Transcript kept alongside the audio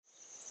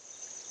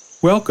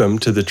Welcome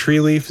to the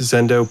Treeleaf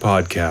Zendo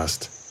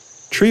podcast.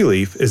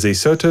 Treeleaf is a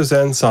Soto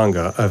Zen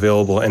Sangha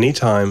available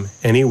anytime,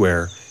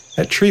 anywhere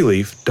at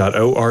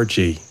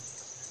treeleaf.org.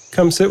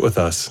 Come sit with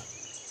us.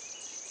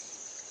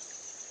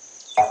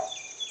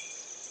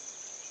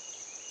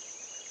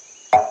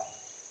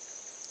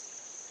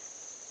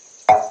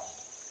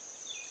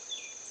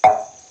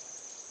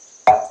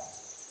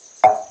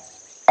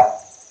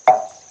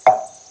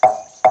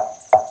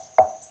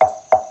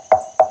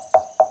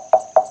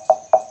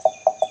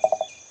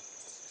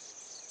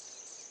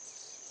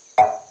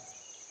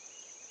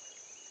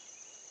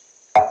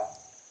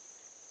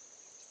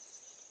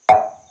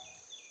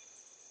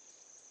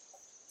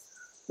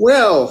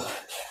 Well,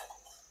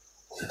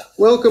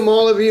 welcome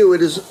all of you.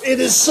 It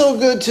is so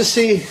good to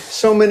see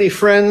so many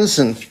friends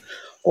and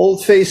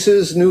old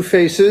faces, new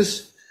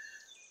faces.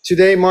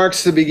 Today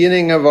marks the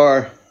beginning of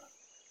our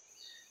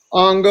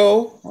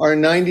Ango, our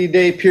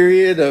 90-day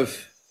period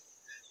of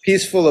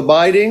peaceful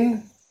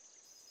abiding,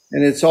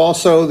 and it's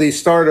also the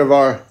start of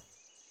our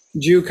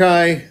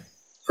Jukai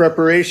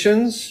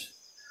preparations,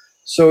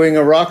 sowing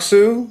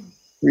Araksu,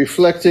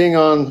 reflecting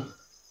on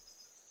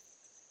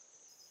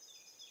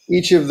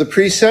each of the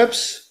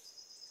precepts.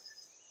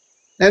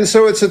 And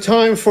so it's a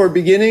time for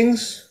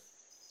beginnings,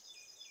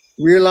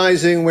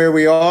 realizing where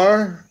we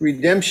are,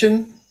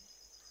 redemption,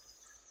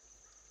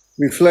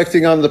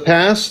 reflecting on the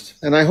past.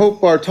 And I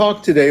hope our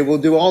talk today will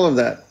do all of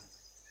that.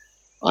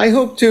 I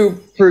hope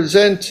to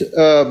present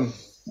a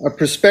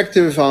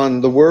perspective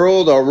on the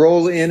world, our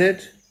role in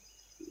it,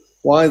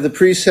 why the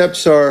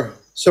precepts are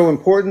so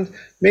important,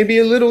 maybe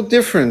a little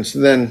different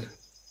than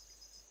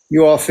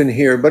you often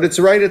hear, but it's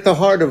right at the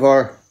heart of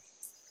our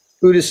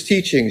Buddhist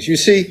teachings. You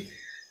see,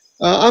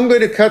 I'm going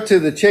to cut to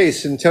the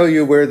chase and tell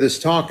you where this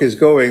talk is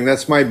going.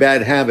 That's my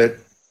bad habit.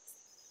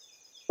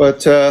 But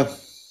the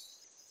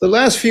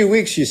last few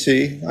weeks, you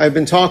see, I've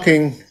been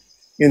talking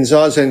in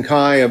Zazen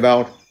Kai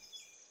about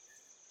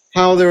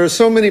how there are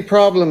so many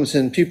problems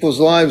in people's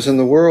lives in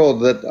the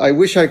world that I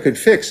wish I could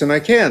fix, and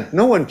I can't.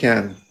 No one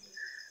can.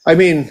 I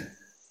mean,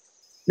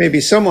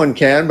 maybe someone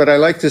can, but I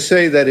like to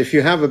say that if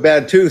you have a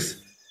bad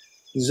tooth,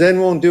 Zen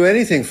won't do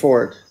anything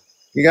for it.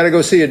 You got to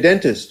go see a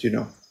dentist,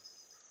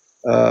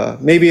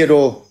 Maybe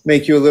it'll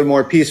make you a little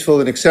more peaceful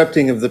and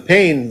accepting of the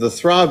pain, the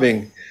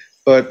throbbing,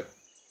 but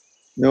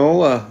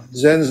no,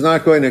 Zen's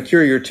not going to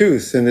cure your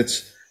tooth, and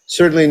it's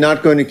certainly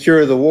not going to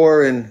cure the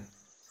war in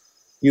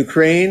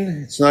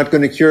Ukraine. It's not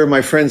going to cure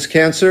my friend's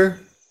cancer.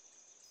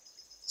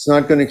 It's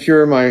not going to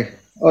cure my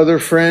other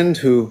friend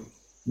who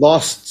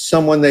lost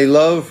someone they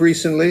love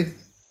recently,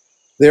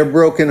 their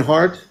broken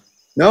heart.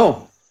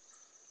 No.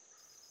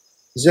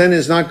 Zen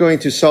is not going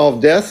to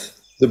solve death.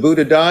 The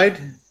Buddha died,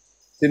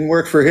 didn't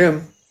work for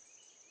him.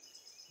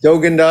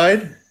 Dogen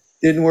died,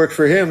 didn't work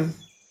for him.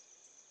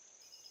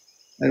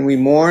 And we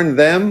mourn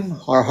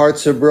them. Our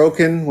hearts are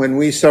broken when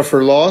we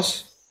suffer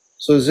loss.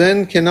 So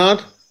Zen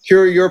cannot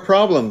cure your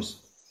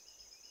problems.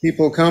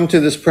 People come to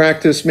this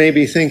practice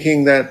maybe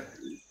thinking that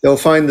they'll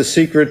find the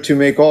secret to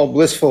make all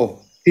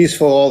blissful,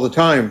 peaceful all the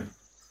time.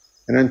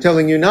 And I'm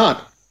telling you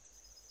not.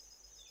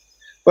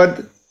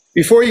 But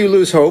before you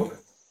lose hope,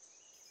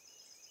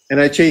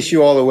 and I chase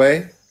you all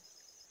away,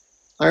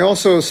 I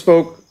also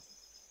spoke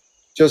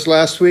just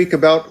last week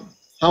about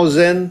how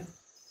Zen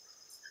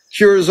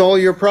cures all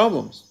your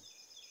problems.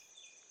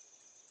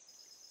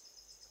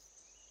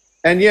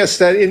 And yes,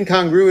 that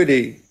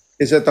incongruity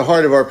is at the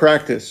heart of our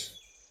practice.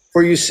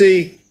 For you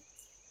see,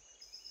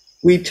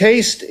 we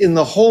taste in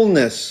the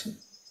wholeness,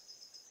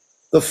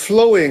 the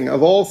flowing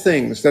of all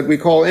things that we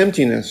call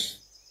emptiness,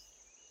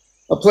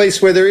 a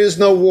place where there is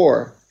no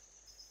war,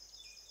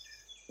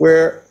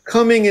 where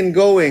coming and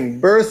going,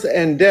 birth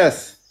and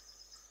death,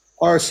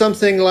 are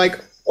something like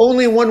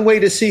only one way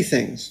to see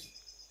things.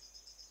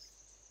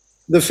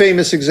 The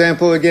famous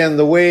example, again,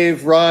 the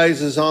wave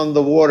rises on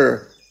the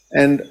water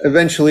and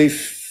eventually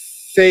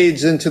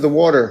fades into the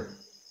water.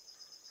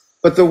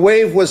 But the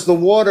wave was the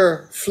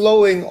water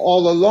flowing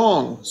all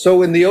along. So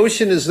when the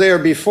ocean is there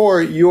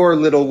before your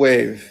little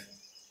wave,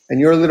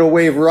 and your little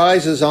wave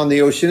rises on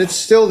the ocean, it's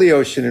still the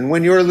ocean. And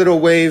when your little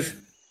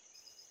wave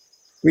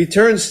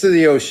returns to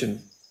the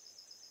ocean,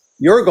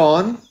 you're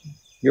gone,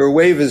 your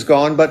wave is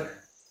gone, but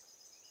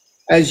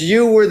as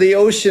you were the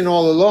ocean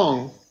all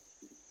along,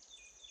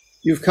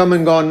 you've come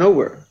and gone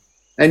nowhere.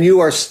 And you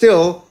are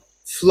still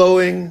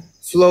flowing,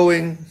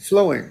 flowing,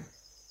 flowing.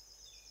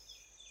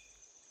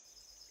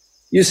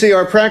 You see,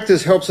 our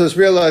practice helps us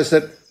realize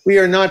that we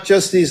are not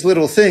just these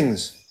little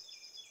things.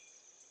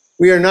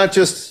 We are not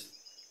just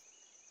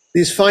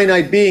these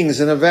finite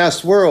beings in a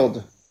vast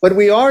world, but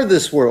we are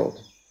this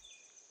world.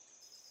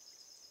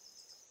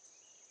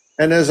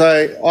 And as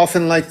I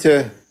often like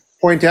to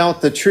point out,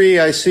 the tree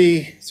I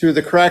see through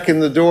the crack in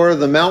the door,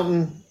 the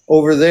mountain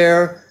over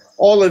there,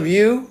 all of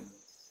you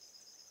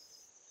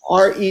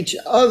are each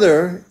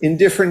other in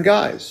different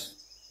guise.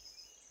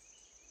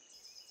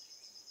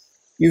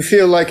 You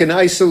feel like an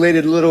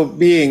isolated little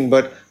being,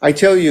 but I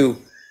tell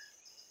you,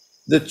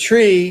 the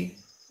tree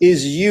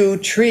is you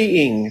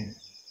treeing,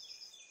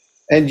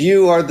 and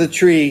you are the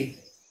tree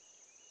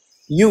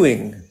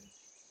Ewing.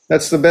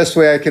 That's the best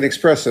way I can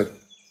express it.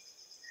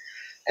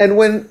 And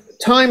when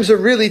times are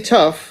really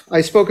tough,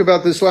 I spoke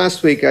about this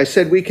last week, I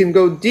said we can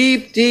go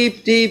deep,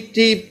 deep, deep,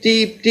 deep,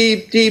 deep,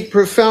 deep, deep,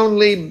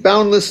 profoundly,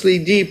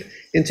 boundlessly deep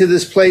into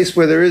this place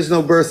where there is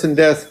no birth and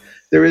death,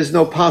 there is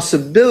no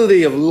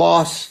possibility of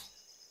loss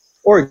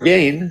or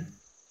gain,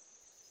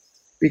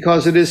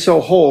 because it is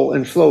so whole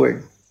and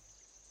flowing.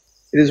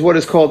 It is what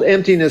is called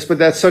emptiness, but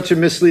that's such a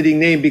misleading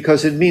name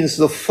because it means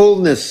the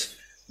fullness,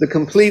 the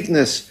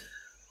completeness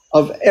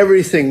of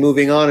everything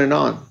moving on and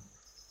on.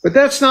 But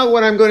that's not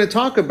what I'm going to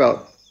talk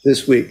about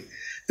this week.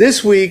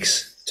 This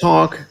week's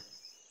talk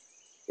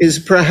is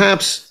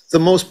perhaps the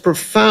most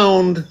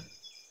profound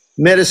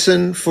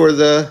medicine for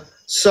the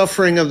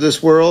suffering of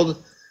this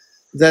world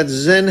that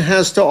Zen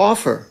has to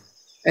offer.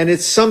 And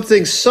it's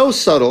something so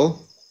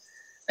subtle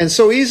and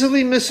so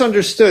easily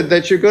misunderstood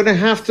that you're going to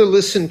have to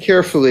listen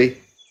carefully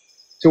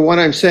to what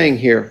I'm saying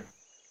here.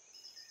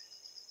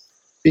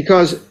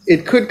 Because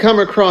it could come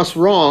across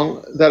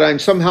wrong that I'm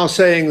somehow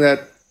saying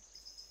that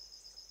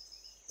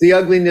the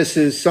ugliness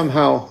is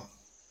somehow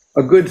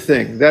a good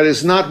thing. That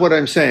is not what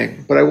I'm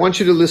saying, but I want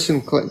you to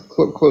listen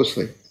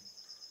closely.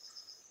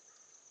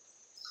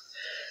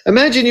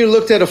 Imagine you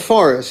looked at a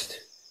forest,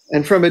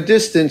 and from a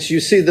distance you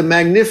see the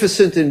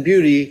magnificence and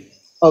beauty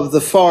of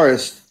the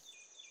forest.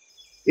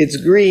 It's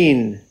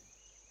green,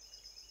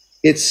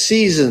 its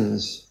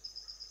seasons,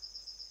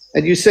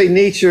 and you say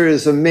nature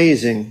is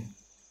amazing,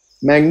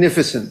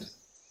 magnificent,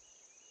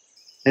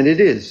 and it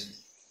is.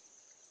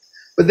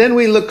 But then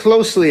we look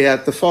closely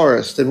at the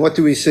forest, and what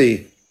do we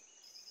see?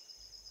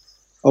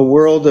 A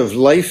world of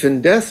life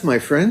and death, my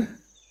friend.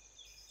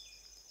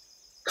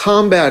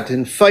 Combat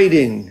and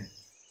fighting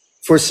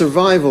for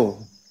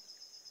survival.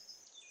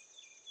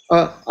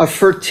 A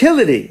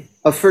fertility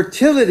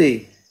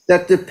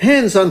that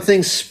depends on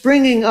things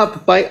springing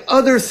up by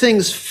other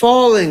things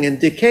falling and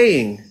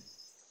decaying.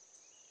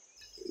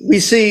 We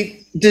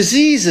see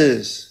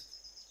diseases.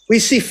 We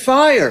see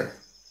fire.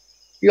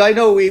 I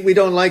know we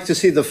don't like to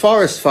see the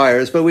forest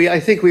fires, but I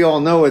think we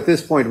all know at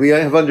this point, we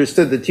have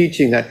understood the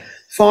teaching that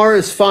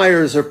forest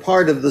fires are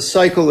part of the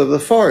cycle of the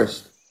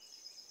forest.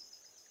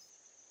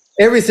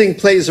 Everything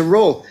plays a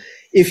role.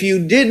 If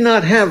you did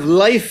not have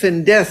life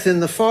and death in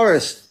the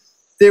forest,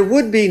 there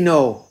would be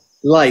no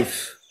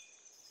life.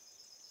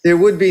 There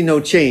would be no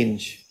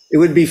change. It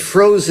would be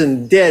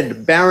frozen,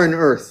 dead, barren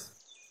earth.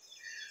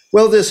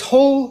 Well, this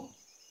whole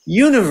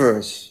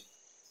universe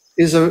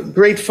is a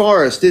great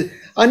forest.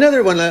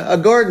 Another one, a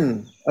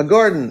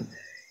garden.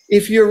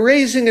 If you're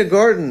raising a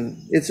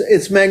garden,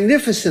 it's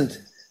magnificent.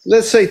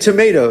 Let's say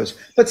tomatoes,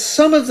 but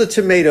some of the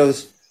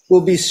tomatoes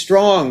will be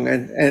strong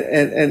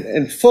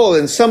and full,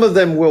 and some of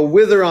them will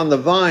wither on the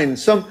vine.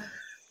 Some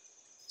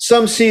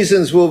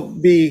seasons will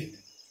be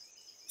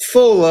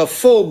a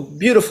full,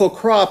 beautiful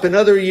crop, and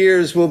other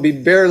years will be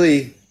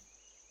barely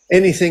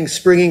anything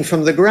springing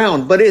from the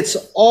ground. But it's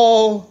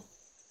all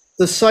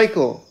the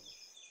cycle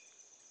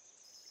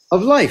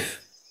of life.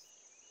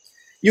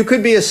 You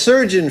could be a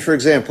surgeon, for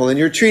example, and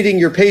you're treating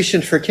your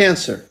patient for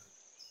cancer,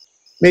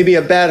 maybe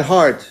a bad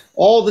heart,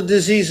 all the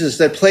diseases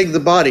that plague the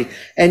body,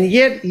 and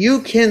yet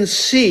you can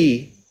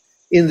see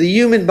in the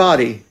human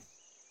body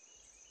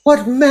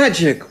what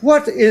magic,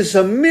 what is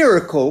a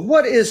miracle,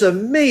 what is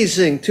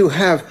amazing to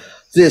have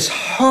this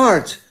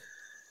heart,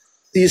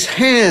 these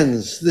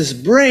hands, this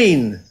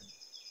brain.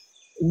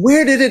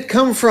 Where did it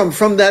come from?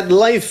 From that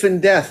life and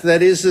death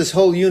that is this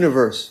whole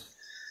universe.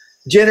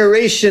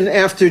 Generation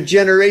after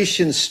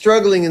generation,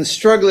 struggling,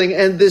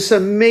 and this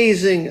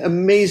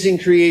amazing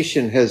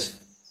creation has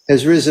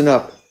risen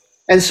up.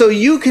 And so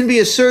you can be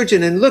a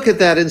surgeon and look at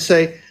that and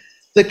say,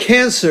 the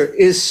cancer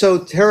is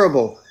so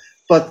terrible,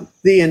 but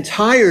the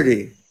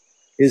entirety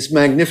is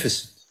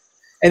magnificent.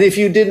 And if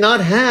you did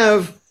not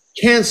have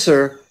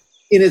cancer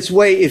in its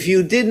way, if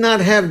you did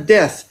not have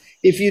death,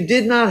 if you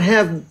did not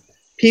have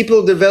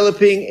people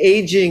developing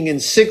aging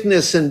and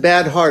sickness and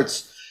bad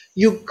hearts,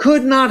 you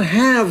could not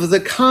have the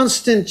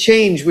constant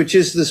change which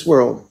is this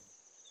world.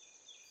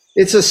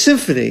 It's a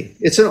symphony.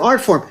 It's an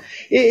art form.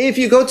 If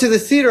you go to the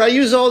theater, I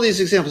use all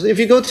these examples. If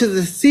you go to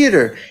the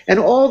theater and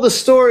all the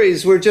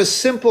stories were just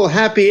simple,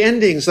 happy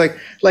endings, like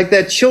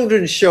that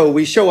children's show,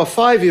 we show a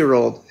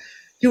 5-year-old,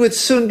 you would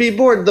soon be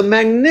bored. The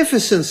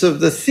magnificence of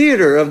the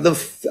theater,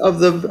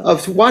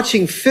 of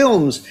watching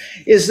films,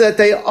 is that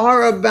they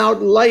are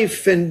about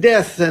life and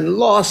death and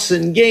loss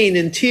and gain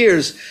and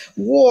tears,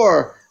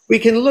 war. We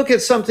can look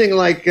at something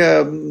like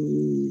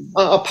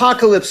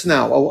Apocalypse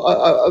Now,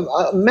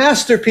 a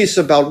masterpiece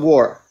about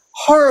war.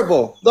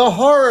 Horrible, the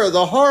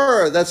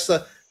horror. That's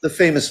the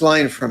famous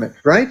line from it,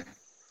 right?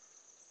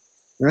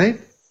 Right?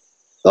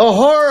 The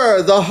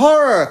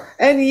horror,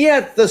 and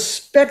yet the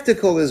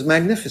spectacle is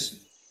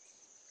magnificent.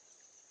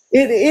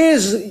 It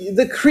is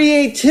the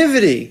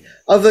creativity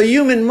of the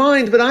human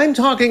mind, but I'm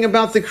talking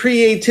about the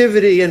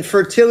creativity and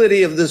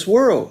fertility of this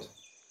world.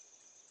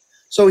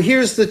 So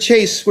here's the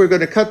chase we're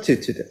going to cut to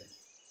today.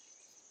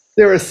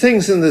 There are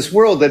things in this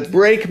world that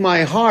break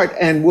my heart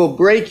and will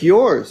break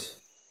yours.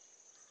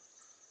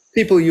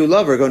 People you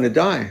love are going to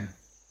die.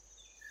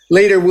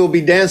 Later, we'll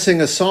be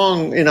dancing a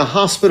song in a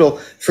hospital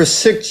for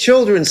sick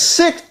children.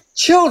 Sick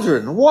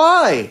children,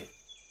 why?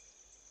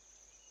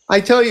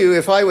 I tell you,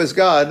 if I was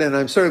God, and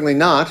I'm certainly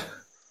not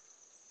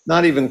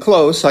even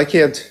close, I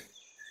can't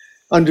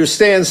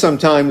understand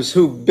sometimes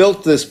who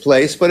built this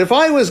place, but if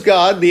I was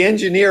God, the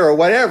engineer or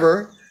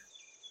whatever,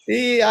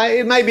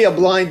 it might be a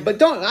blind, but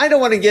I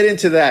don't want to get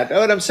into that.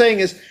 What I'm saying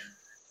is,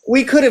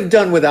 we could have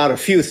done without a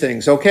few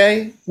things,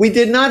 okay? We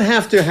did not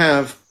have to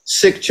have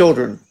sick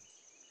children.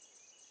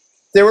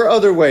 There were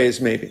other ways,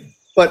 maybe,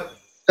 but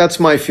that's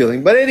my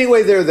feeling. But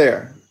anyway, they're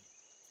there.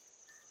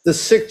 The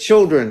sick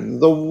children,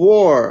 the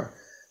war,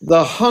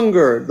 the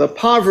hunger, the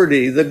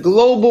poverty, the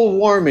global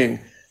warming,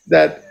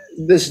 that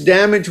this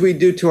damage we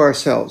do to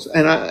ourselves.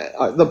 And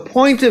the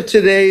point of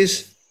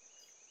today's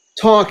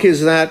talk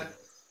is that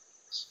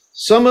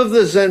some of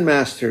the Zen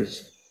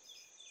masters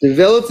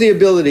develop the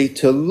ability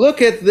to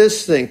look at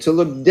this thing, to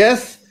look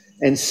death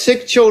and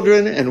sick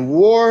children and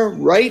war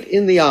right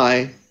in the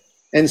eye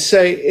and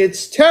say,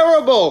 it's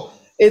terrible,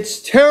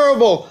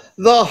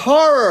 the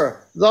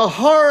horror,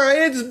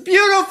 it's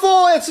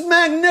beautiful, it's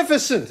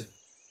magnificent,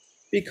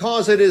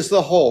 because it is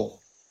the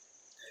whole.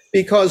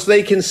 Because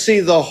they can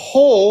see the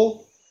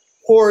whole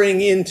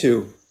pouring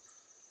into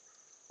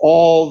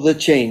all the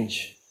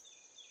change,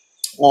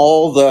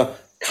 all the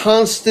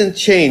constant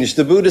change.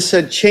 The Buddha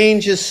said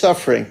change is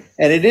suffering,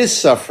 and it is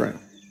suffering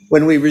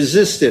when we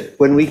resist it,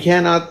 when we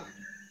cannot,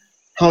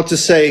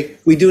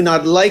 we do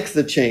not like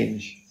the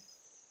change.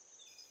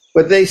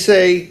 But they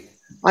say,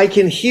 I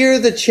can hear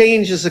the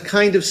change as a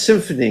kind of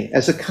symphony,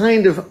 as a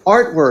kind of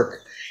artwork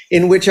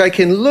in which I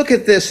can look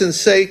at this and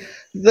say,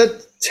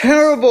 the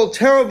terrible,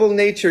 terrible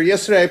nature.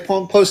 Yesterday, I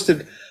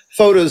posted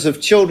photos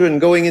of children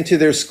going into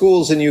their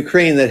schools in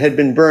Ukraine that had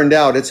been burned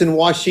out. It's in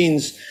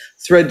Washin's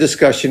thread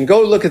discussion.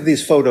 Go look at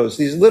these photos.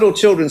 These little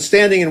children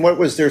standing in what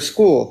was their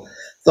school.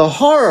 The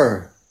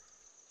horror.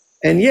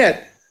 And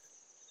yet,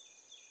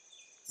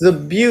 the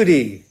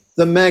beauty,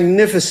 the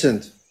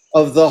magnificent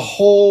of the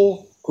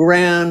whole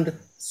grand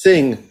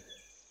thing.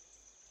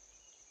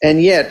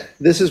 And yet,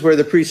 this is where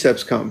the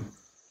precepts come.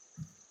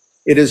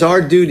 It is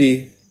our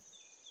duty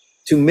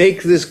to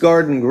make this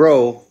garden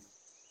grow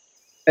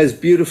as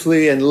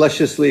beautifully and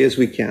lusciously as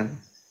we can.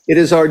 It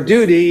is our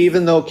duty,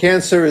 even though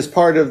cancer is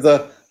part of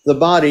the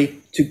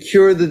body, to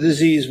cure the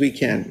disease we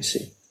can, you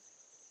see.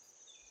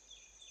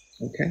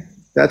 Okay,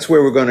 that's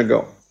where we're going to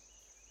go.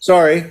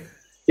 Sorry,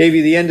 gave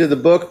you the end of the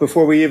book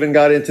before we even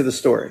got into the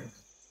story.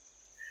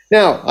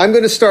 Now, I'm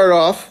going to start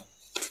off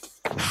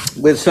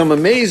with some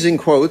amazing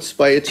quotes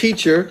by a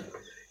teacher,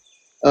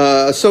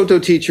 a Soto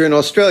teacher in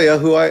Australia,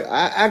 who I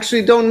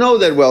actually don't know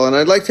that well. And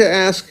I'd like to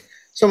ask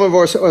some of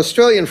our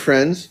Australian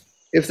friends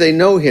if they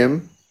know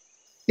him.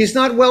 He's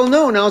not well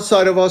known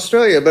outside of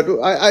Australia, but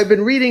I've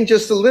been reading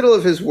just a little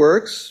of his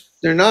works.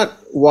 They're not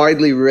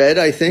widely read,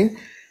 I think.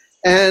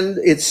 And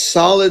it's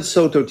solid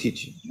Soto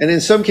teaching. And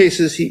in some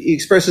cases, he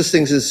expresses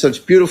things in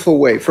such beautiful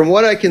way. From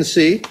what I can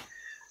see,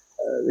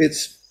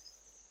 it's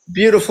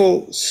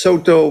beautiful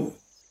Soto,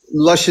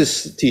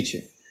 luscious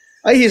teaching.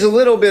 He's a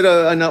little bit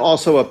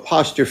also a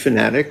posture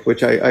fanatic,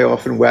 which I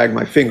often wag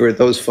my finger at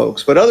those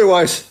folks, but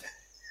otherwise,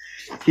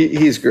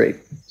 he's great.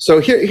 So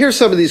here's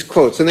some of these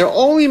quotes, and they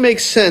only make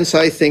sense,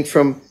 I think,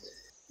 from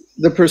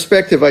the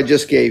perspective I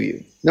just gave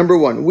you. Number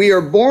one, we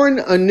are born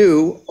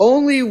anew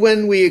only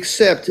when we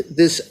accept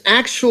this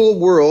actual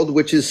world,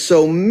 which is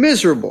so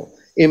miserable,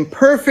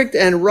 imperfect,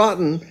 and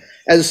rotten,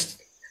 as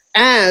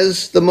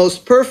the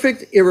most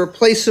perfect,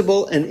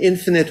 irreplaceable, and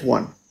infinite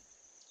one.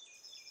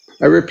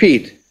 I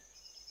repeat,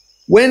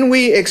 when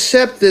we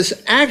accept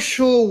this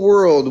actual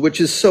world, which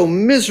is so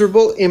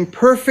miserable,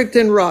 imperfect,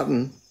 and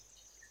rotten,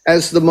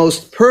 as the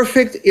most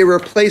perfect,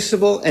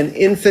 irreplaceable, and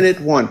infinite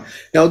one.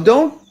 Now,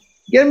 don't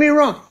get me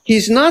wrong.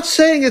 He's not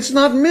saying it's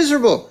not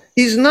miserable.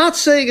 He's not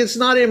saying it's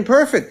not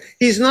imperfect.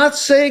 He's not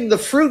saying the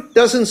fruit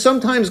doesn't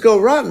sometimes go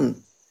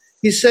rotten.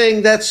 He's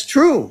saying that's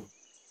true.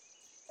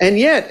 And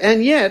yet,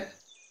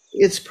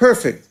 it's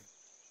perfect,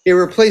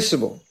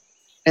 irreplaceable,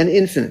 and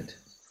infinite.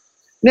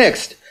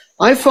 Next,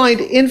 I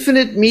find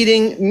infinite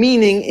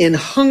meaning in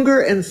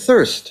hunger and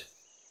thirst,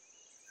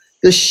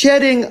 the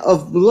shedding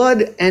of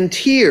blood and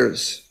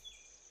tears,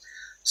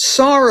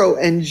 sorrow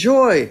and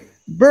joy,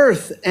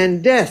 birth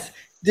and death,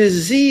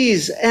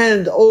 disease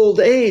and old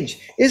age.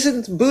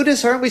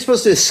 Aren't we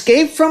supposed to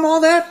escape from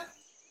all that?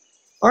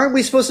 Aren't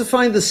we supposed to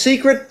find the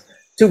secret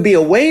to be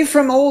away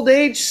from old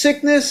age,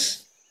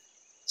 sickness,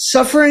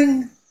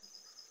 suffering?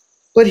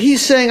 But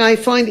he's saying, I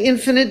find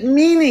infinite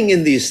meaning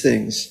in these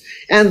things,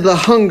 and the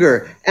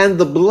hunger and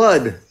the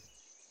blood.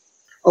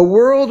 A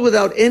world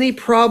without any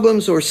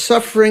problems or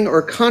suffering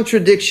or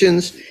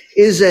contradictions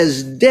is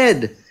as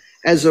dead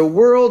as a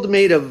world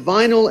made of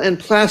vinyl and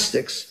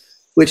plastics,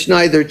 which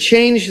neither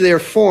change their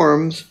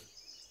forms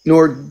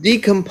nor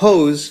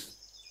decompose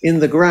in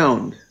the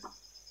ground.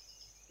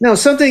 Now,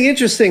 something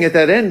interesting at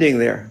that ending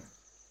there.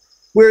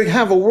 We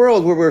have a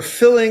world where we're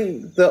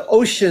filling the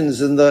oceans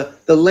and the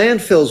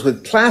landfills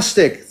with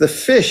plastic, the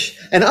fish,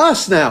 and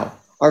us now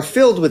are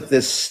filled with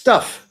this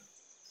stuff.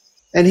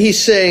 And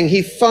he's saying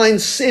he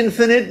finds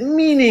infinite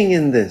meaning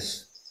in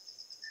this.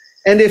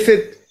 And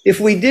if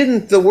we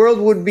didn't, the world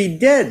would be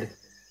dead.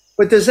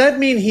 But does that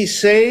mean he's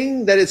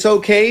saying that it's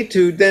okay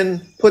to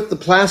then put the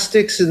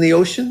plastics in the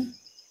ocean?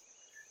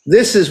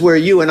 This is where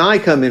you and I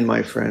come in,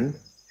 my friend.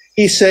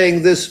 He's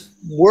saying this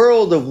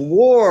world of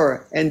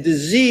war and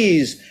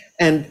disease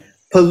and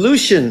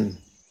pollution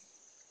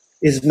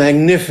is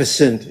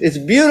magnificent. It's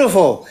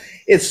beautiful.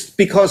 It's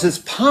because it's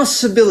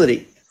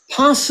possibilities.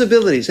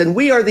 And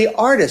we are the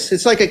artists.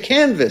 It's like a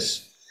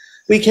canvas.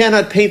 We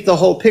cannot paint the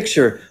whole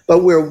picture,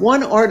 but we're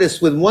one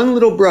artist with one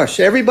little brush.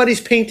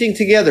 Everybody's painting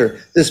together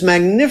this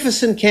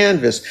magnificent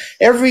canvas.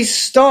 Every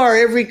star,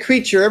 every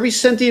creature, every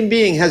sentient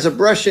being has a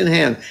brush in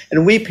hand,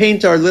 and we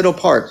paint our little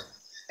part.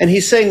 And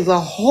he's saying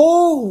the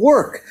whole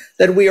work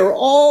that we are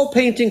all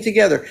painting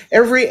together,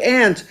 every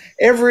ant,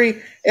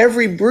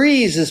 every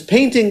breeze is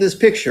painting this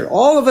picture,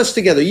 all of us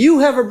together. You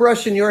have a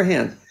brush in your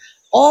hand.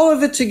 All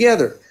of it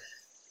together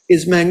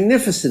is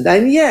magnificent.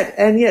 And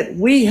yet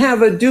we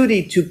have a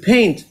duty to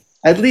paint,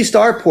 at least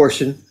our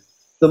portion,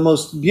 the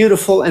most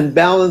beautiful and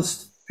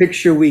balanced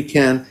picture we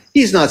can.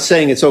 He's not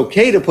saying it's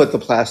okay to put the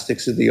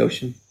plastics in the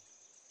ocean.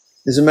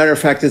 As a matter of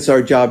fact, it's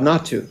our job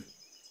not to.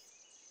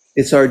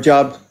 It's our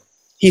job.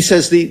 He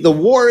says the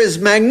war is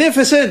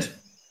magnificent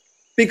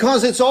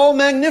because it's all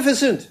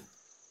magnificent.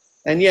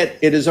 And yet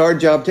it is our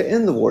job to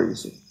end the war, you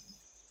see,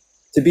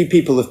 to be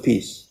people of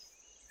peace.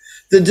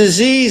 The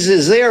disease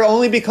is there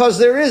only because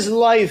there is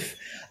life.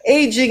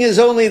 Aging is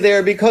only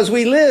there because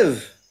we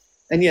live.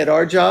 And yet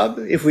our job,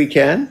 if we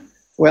can,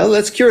 well,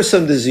 let's cure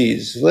some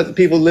disease. Let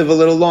people live a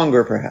little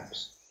longer,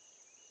 perhaps.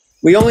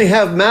 We only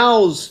have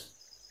mouths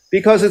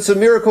because it's a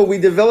miracle we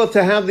developed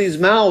to have these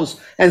mouths.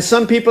 And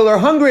some people are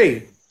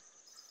hungry.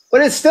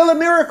 But it's still a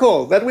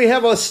miracle that we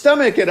have a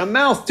stomach and a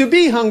mouth to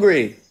be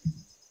hungry.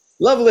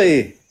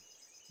 Lovely.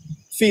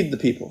 Feed the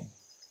people.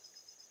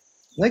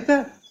 Like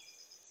that.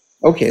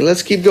 Okay,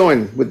 let's keep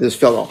going with this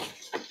fellow.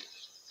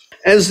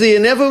 As the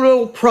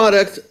inevitable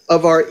product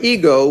of our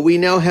ego, we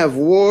now have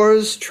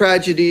wars,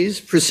 tragedies,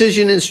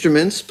 precision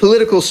instruments,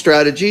 political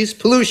strategies,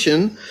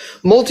 pollution,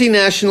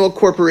 multinational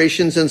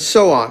corporations, and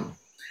so on.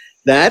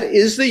 That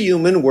is the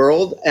human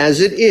world as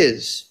it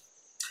is.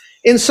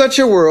 In such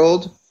a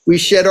world, we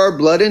shed our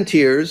blood and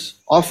tears,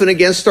 often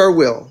against our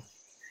will.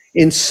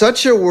 In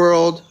such a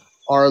world,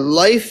 our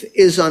life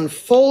is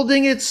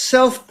unfolding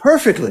itself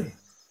perfectly.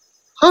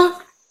 Huh?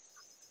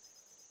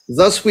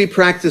 Thus we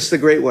practice the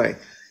great way.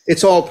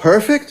 It's all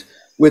perfect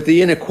with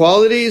the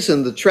inequalities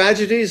and the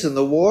tragedies and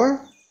the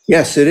war?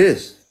 Yes, it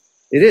is.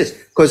 It is,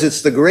 because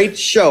it's the great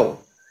show.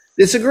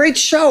 It's a great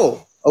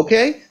show,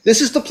 okay?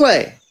 This is the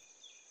play.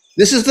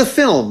 This is the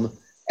film,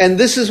 and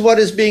this is what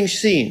is being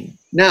seen.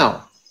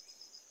 Now,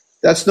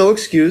 that's no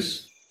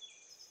excuse.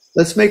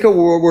 Let's make a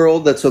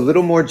world that's a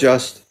little more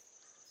just,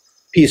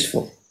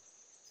 peaceful.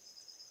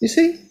 You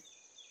see?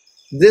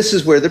 This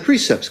is where the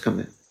precepts come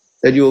in,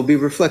 that you will be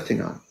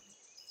reflecting on.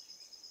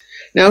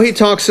 Now he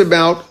talks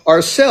about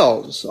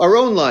ourselves, our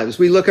own lives.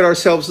 We look at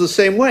ourselves the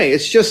same way.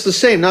 It's just the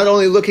same, not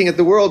only looking at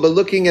the world, but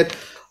looking at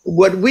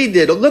what we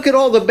did. Look at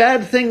all the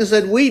bad things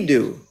that we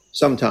do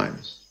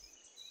sometimes.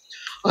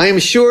 I am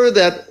sure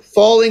that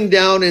falling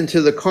down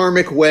into the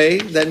karmic way,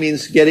 that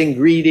means getting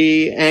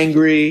greedy,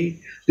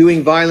 angry,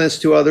 doing violence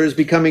to others,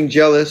 becoming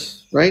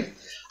jealous, right?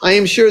 I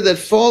am sure that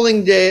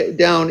falling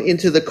down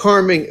into the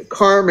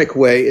karmic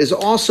way is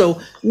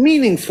also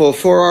meaningful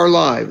for our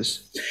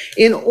lives.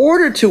 In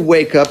order to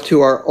wake up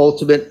to our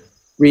ultimate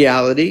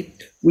reality,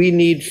 we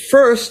need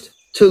first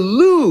to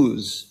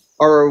lose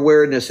our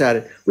awareness at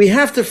it. We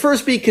have to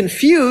first be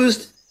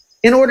confused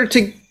in order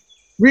to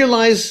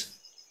realize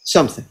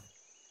something.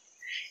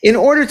 In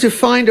order to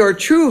find our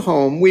true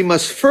home, we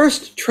must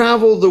first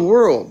travel the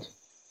world.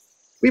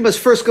 We must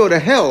first go to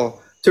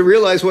hell to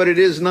realize what it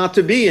is not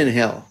to be in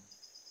hell.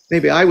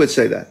 Maybe I would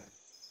say that.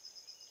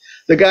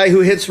 The guy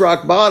who hits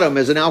rock bottom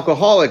as an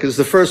alcoholic is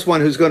the first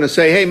one who's going to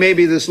say, hey,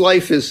 maybe this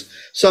life is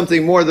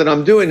something more than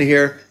I'm doing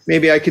here.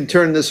 Maybe I can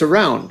turn this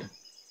around.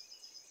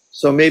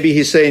 So maybe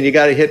he's saying you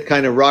got to hit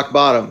kind of rock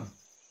bottom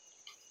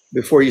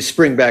before you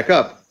spring back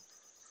up,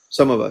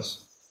 some of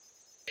us.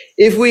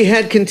 If we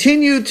had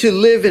continued to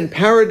live in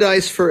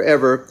paradise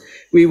forever,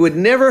 we would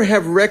never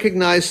have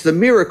recognized the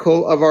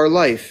miracle of our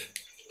life.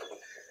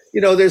 You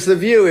know, there's the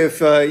view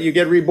if you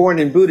get reborn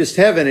in Buddhist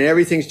heaven and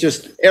everything's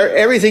just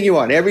everything you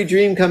want, every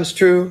dream comes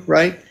true,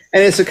 right?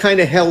 And it's a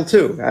kind of hell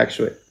too,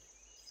 actually.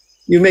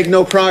 You make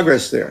no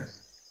progress there.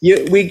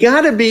 We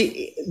got to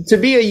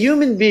be a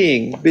human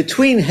being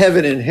between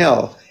heaven and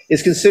hell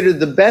is considered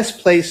the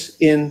best place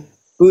in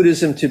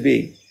Buddhism to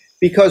be,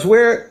 because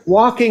we're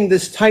walking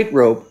this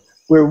tightrope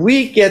where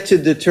we get to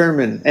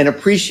determine and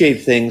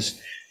appreciate things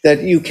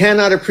that you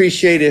cannot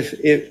appreciate if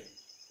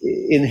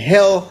in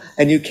hell,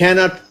 and you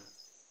cannot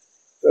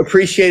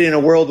appreciate in a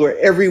world where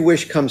every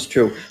wish comes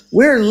true.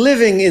 We're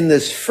living in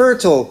this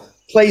fertile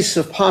place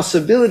of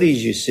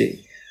possibilities, you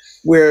see,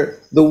 where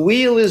the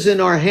wheel is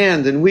in our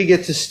hand and we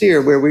get to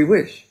steer where we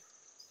wish.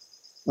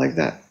 Like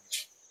that.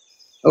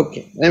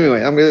 Okay,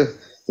 anyway, I'm going to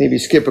maybe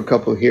skip a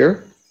couple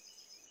here.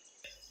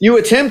 You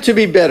attempt to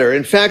be better.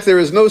 In fact, there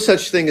is no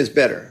such thing as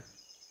better.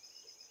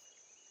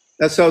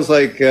 That sounds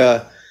like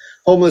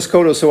homeless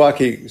Koto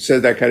Sawaki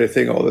said that kind of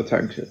thing all the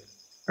time too,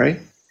 right?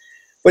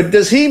 But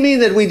does he mean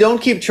that we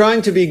don't keep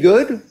trying to be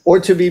good or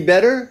to be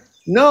better?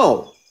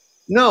 No,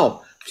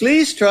 no.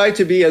 Please try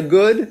to be a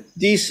good,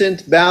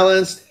 decent,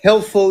 balanced,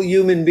 helpful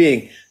human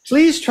being.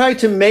 Please try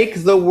to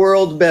make the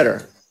world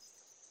better.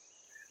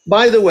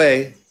 By the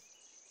way,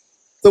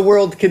 the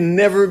world can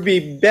never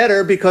be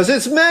better because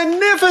it's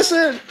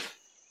magnificent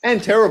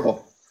and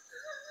terrible.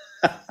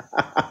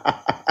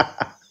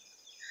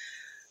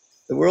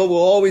 The world will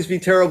always be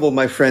terrible,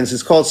 my friends.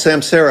 It's called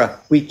samsara.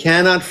 We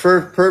cannot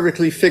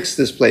perfectly fix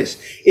this place.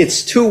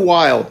 It's too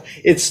wild.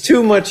 It's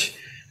too much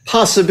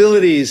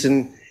possibilities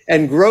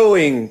and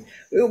growing.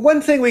 One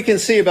thing we can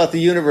see about the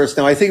universe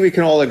now, I think we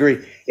can all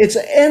agree, it's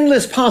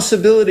endless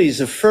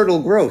possibilities of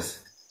fertile growth.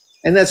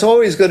 And that's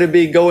always going to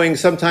be going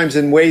sometimes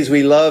in ways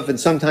we love and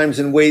sometimes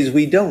in ways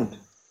we don't.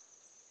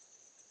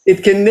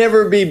 It can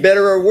never be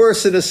better or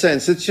worse in a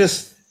sense.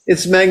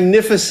 It's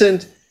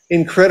magnificent,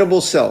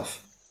 incredible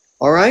self.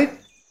 All right?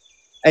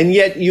 And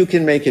yet you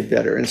can make it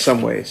better in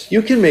some ways.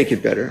 You can make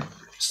it better.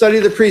 Study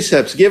the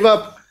precepts. Give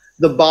up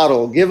the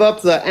bottle. Give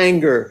up the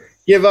anger.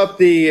 Give up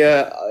the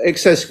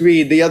excess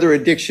greed, the other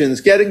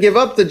addictions. Give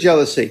up the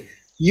jealousy.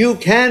 You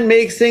can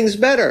make things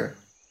better.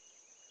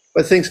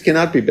 But things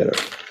cannot be better.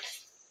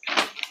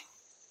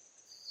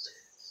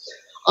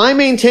 I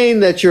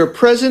maintain that your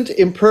present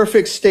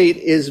imperfect state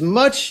is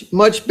much,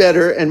 much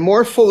better and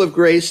more full of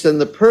grace than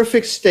the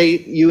perfect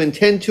state you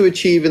intend to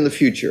achieve in the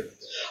future.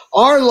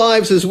 Our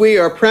lives as we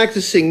are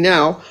practicing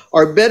now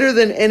are better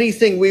than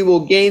anything we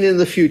will gain in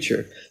the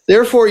future.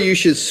 Therefore, you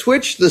should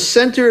switch the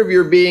center of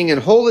your being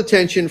and hold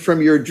attention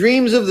from your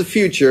dreams of the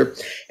future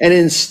and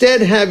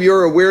instead have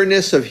your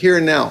awareness of here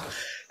and now.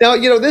 Now,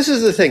 this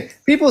is the thing.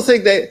 People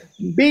think that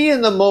be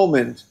in the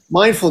moment,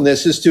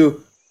 mindfulness, is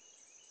to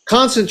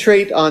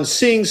concentrate on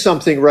seeing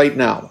something right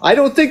now. I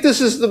don't think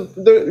this is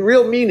the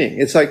real meaning.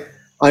 It's like,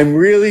 I'm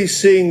really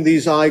seeing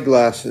these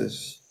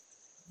eyeglasses.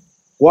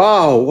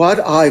 Wow,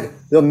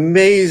 the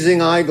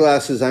amazing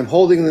eyeglasses. I'm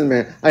holding them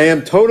there. I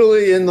am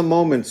totally in the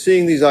moment,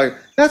 seeing these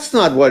eyeglasses. That's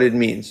not what it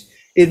means.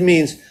 It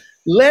means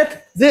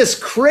let this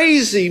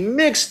crazy,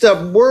 mixed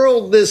up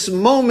world, this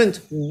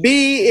moment,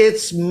 be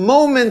its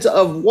moment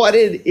of what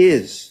it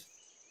is.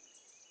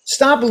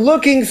 Stop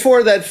looking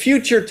for that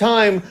future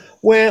time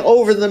when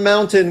over the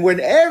mountain when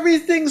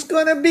everything's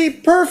going to be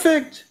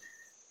perfect.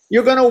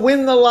 You're going to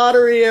win the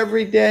lottery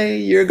every day.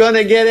 You're going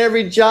to get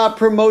every job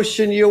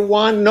promotion you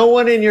want. No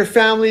one in your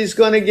family is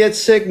going to get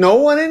sick. No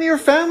one in your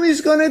family is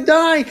going to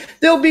die.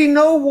 There'll be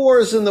no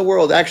wars in the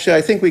world. Actually,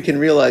 I think we can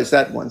realize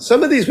that one.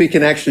 Some of these we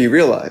can actually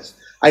realize.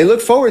 I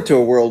look forward to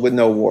a world with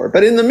no war.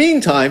 But in the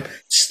meantime,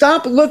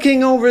 stop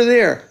looking over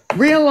there.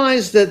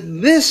 Realize that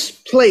this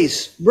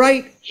place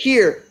right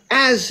here,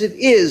 as it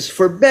is,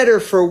 for better,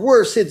 for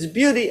worse, its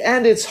beauty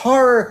and its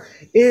horror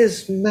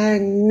is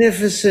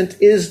magnificent,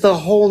 is the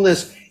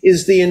wholeness,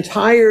 is the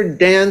entire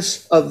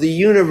dance of the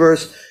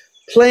universe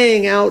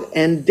playing out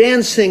and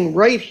dancing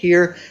right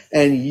here.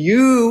 And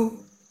you,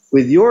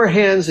 with your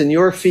hands and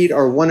your feet,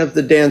 are one of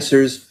the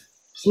dancers.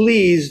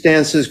 Please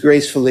dance as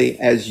gracefully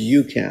as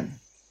you can.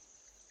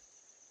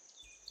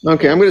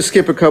 Okay, I'm going to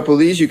skip a couple of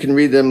these. You can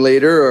read them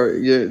later,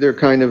 or they're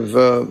kind of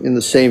in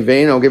the same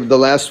vein. I'll give the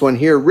last one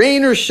here.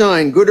 Rain or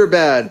shine, good or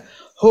bad,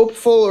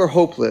 hopeful or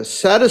hopeless,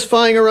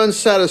 satisfying or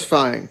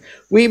unsatisfying.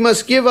 We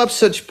must give up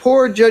such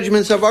poor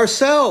judgments of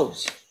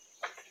ourselves.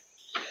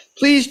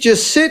 Please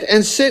just sit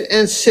and sit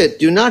and sit.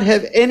 Do not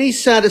have any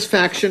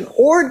satisfaction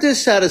or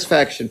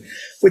dissatisfaction,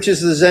 which is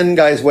the Zen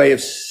guy's way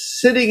of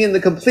sitting in the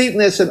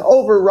completeness and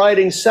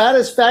overriding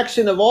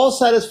satisfaction of all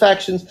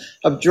satisfactions,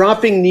 of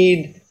dropping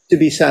need to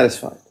be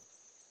satisfied.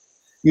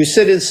 You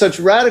sit in such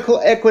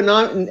radical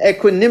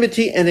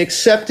equanimity and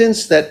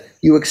acceptance that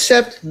you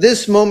accept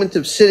this moment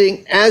of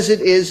sitting as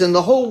it is and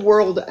the whole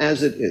world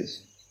as it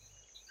is.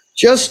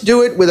 Just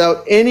do it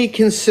without any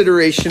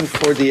consideration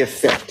for the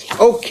effect.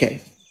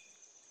 Okay.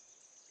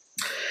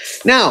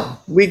 Now,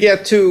 we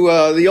get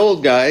to the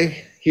old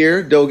guy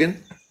here, Dogen,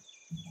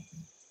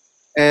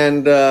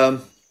 and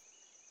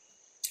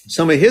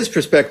some of his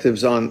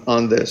perspectives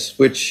on this,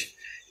 which,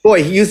 boy,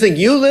 you think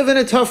you live in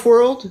a tough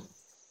world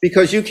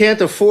because you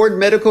can't afford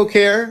medical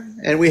care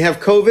and we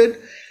have COVID?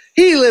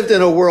 He lived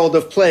in a world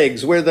of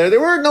plagues where there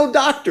were no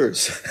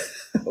doctors,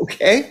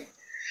 okay?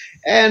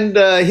 And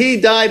he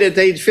died at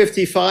age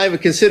 55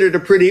 and considered a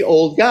pretty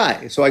old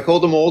guy. So I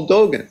called him Old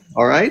Dogen,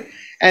 all right?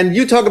 And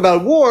you talk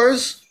about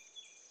wars.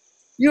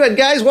 You had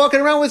guys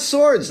walking around with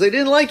swords. They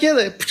didn't like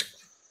you.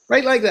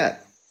 Right like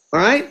that.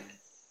 All right?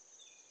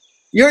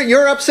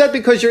 You're upset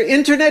because your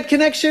internet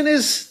connection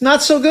is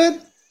not so good?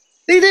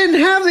 They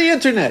didn't have the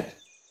internet.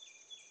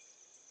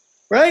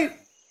 Right?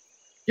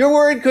 You're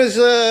worried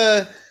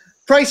because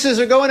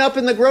prices are going up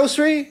in the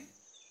grocery?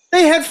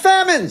 They had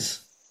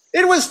famines.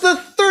 It was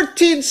the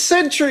 13th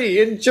century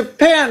in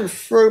Japan,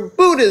 for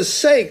Buddha's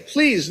sake.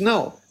 Please,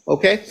 no.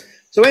 Okay?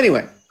 So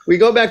anyway, we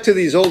go back to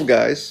these old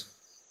guys.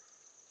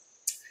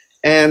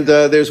 And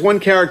there's one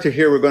character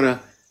here we're going to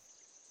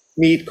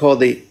meet called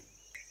the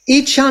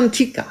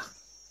Ichantika.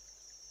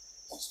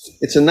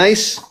 It's a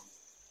nice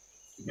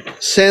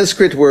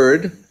Sanskrit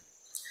word.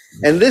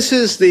 And this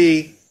is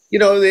the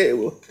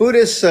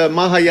Buddhist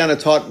Mahayana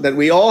taught that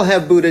we all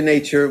have Buddha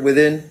nature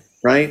within,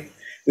 right?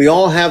 We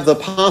all have the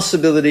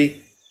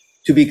possibility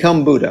to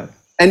become Buddha.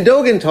 And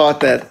Dogen taught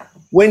that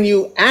when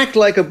you act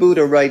like a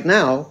Buddha right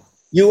now,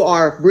 you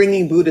are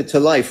bringing Buddha to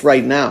life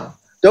right now.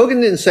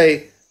 Dogen didn't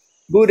say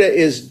Buddha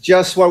is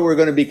just what we're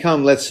going to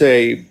become, let's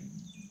say,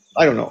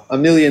 I don't know,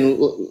 1 million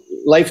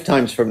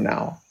lifetimes from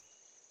now.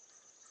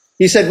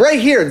 He said right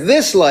here,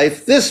 this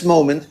life, this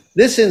moment,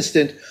 this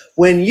instant,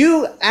 when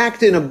you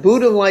act in a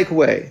Buddha-like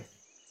way,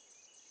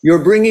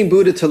 you're bringing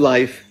Buddha to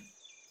life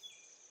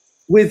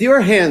with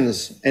your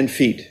hands and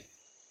feet.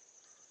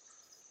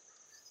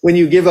 When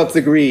you give up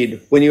the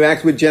greed, when you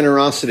act with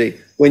generosity,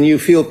 when you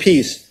feel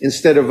peace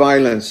instead of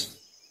violence,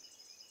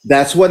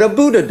 that's what a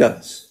Buddha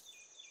does.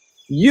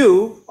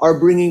 You are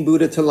bringing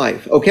Buddha to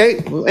life,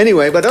 okay?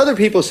 Anyway, but other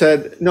people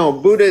said, no,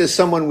 Buddha is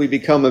someone we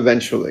become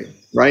eventually,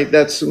 right?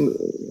 That's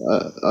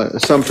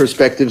some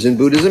perspectives in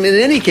Buddhism. In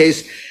any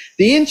case,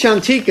 the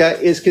Inchantika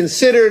is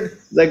considered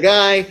the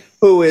guy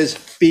who is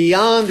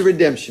beyond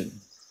redemption.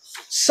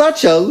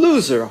 Such a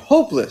loser,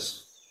 hopeless.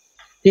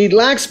 He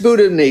lacks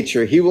Buddha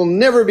nature. He will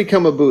never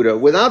become a Buddha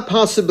without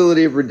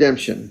possibility of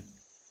redemption.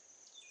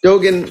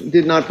 Dogen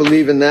did not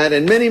believe in that,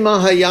 and many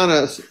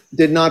Mahayanas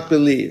did not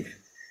believe.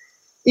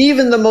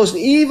 Even the most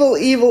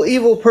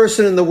evil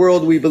person in the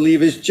world, we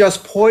believe, is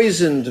just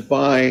poisoned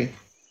by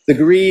the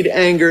greed,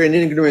 anger, and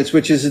ignorance,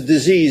 which is a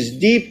disease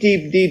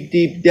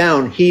deep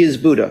down. He is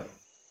Buddha.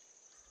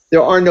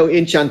 There are no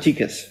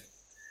Inchantikas.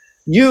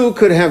 You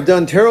could have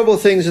done terrible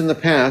things in the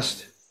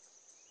past,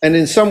 and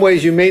in some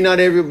ways you may not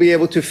ever be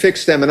able to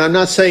fix them. And I'm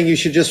not saying you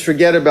should just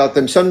forget about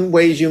them. Some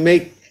ways you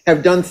may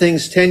have done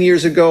things 10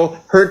 years ago,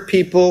 hurt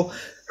people,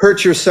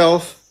 hurt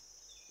yourself,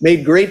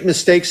 made great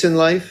mistakes in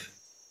life.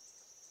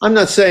 I'm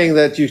not saying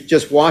that you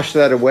just wash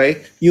that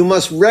away. You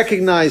must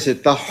recognize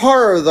it, the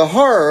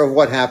horror of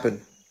what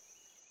happened.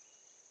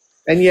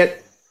 And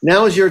yet,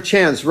 now is your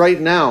chance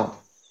right now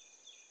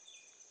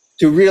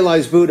to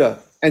realize Buddha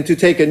and to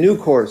take a new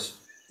course.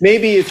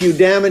 Maybe if you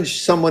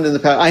damaged someone in the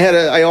past,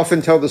 I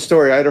often tell the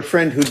story. I had a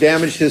friend who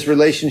damaged his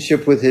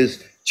relationship with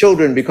his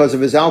children because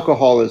of his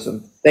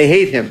alcoholism. They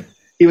hate him.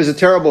 He was a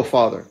terrible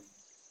father,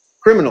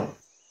 criminal.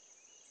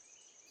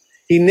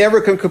 He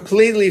never can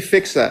completely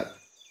fix that.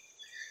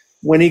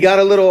 When he got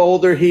a little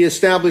older, he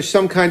established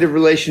some kind of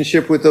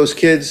relationship with those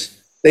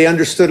kids. They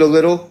understood a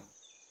little,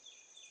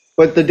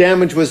 but the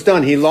damage was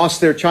done. He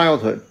lost their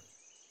childhood.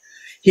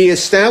 He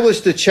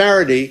established a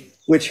charity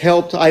which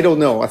helped,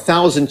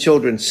 1,000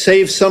 children,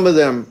 save some of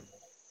them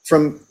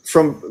from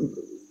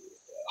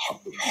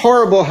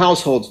horrible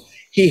households.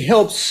 He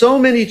helped so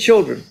many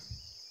children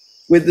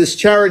with this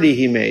charity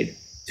he made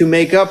to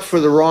make up for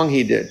the wrong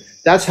he did.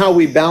 That's how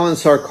we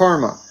balance our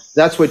karma.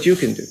 That's what you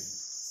can do.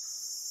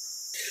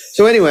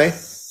 So anyway,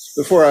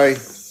 before I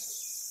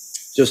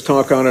just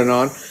talk on and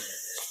on,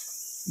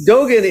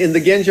 Dogen in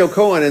the Genjo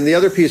Koan and the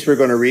other piece we're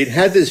going to read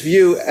had this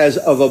view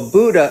of a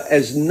Buddha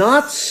as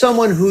not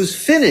someone who's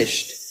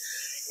finished.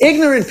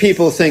 Ignorant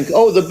people think,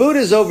 oh, the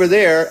Buddha's over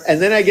there,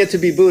 and then I get to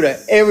be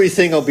Buddha.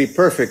 Everything will be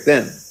perfect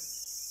then.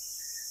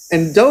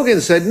 And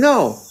Dogen said,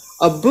 no,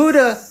 a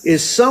Buddha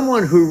is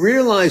someone who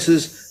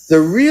realizes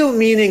the real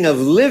meaning of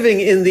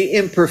living in the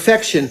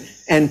imperfection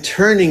and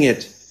turning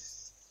it,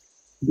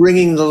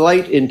 bringing the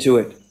light into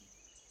it,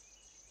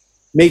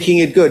 making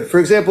it good. For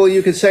example,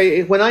 you could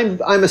say, when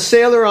I'm a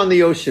sailor on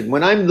the ocean,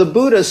 when I'm the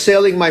Buddha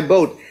sailing my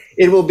boat,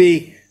 it will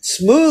be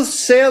smooth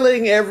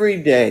sailing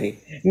every day,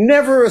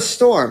 never a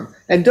storm.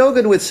 And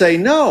Dogen would say,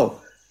 no,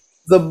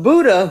 the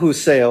Buddha who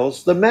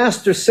sails, the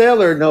master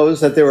sailor,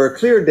 knows that there are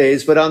clear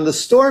days, but on the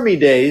stormy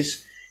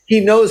days, he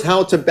knows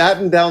how to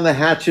batten down the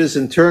hatches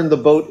and turn the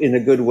boat in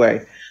a good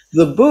way.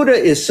 The Buddha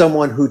is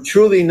someone who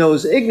truly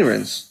knows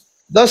ignorance.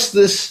 Thus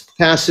this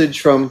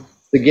passage from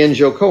the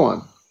Genjo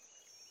Koan.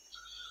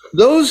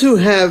 Those who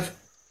have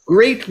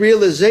great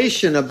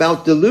realization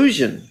about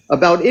delusion,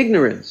 about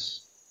ignorance,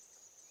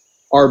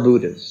 are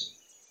Buddhas.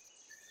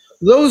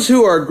 Those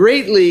who are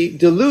greatly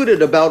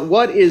deluded about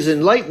what is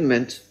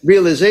enlightenment,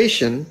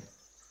 realization,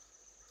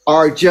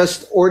 are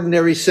just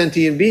ordinary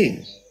sentient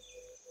beings.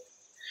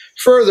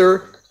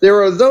 Further,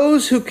 there are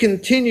those who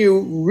continue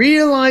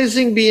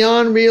realizing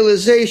beyond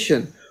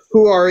realization,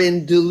 who are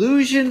in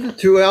delusion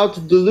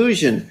throughout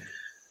delusion.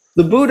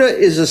 The Buddha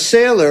is a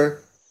sailor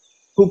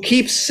who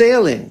keeps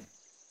sailing.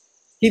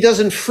 He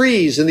doesn't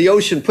freeze in the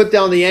ocean, put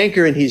down the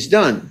anchor, and he's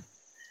done.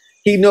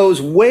 He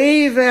knows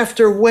wave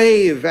after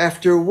wave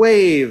after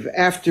wave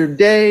after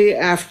day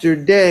after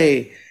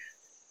day.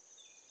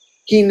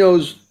 He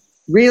knows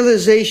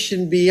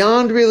realization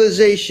beyond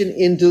realization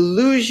in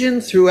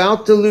delusion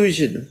throughout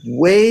delusion,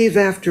 wave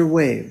after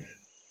wave.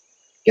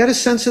 Get a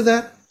sense of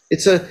that?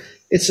 It's a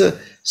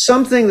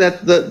something that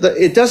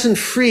it doesn't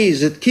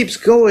freeze, it keeps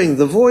going,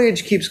 the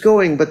voyage keeps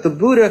going, but the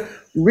Buddha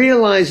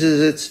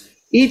realizes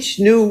Each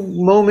new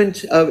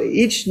moment of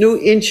each new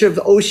inch of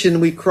ocean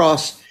we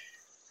cross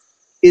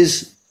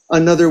is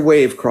another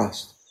wave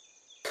crossed.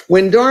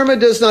 When Dharma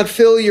does not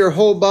fill your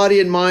whole body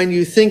and mind,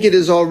 you think it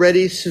is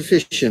already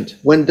sufficient.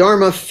 When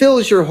Dharma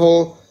fills your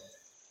whole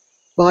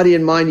body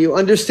and mind, you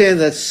understand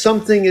that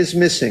something is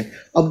missing.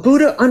 A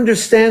Buddha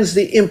understands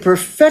the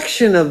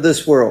imperfection of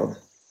this world,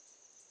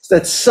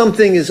 that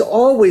something is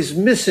always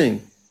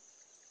missing.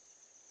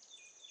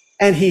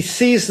 And he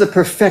sees the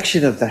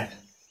perfection of that.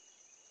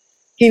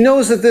 He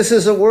knows that this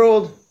is a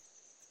world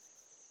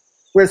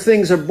where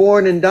things are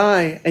born and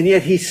die, and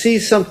yet he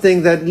sees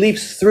something that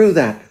leaps through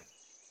that.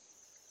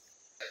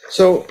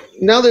 So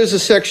now there's a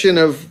section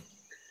of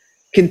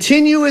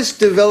continuous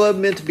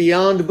development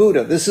beyond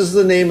Buddha. This is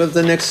the name of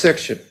the next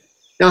section.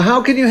 Now,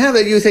 how can you have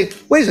it? You think,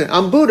 wait a second,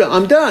 I'm Buddha,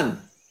 I'm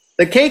done.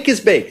 The cake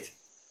is baked.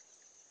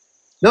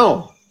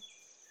 No.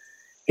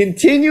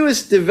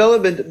 Continuous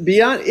development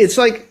beyond, it's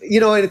like,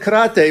 in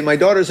karate, my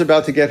daughter's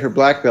about to get her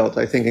black belt,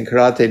 I think, in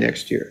karate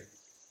next year,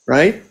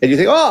 right? And you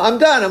think, oh, I'm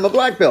done, I'm a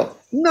black belt.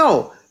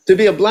 No, to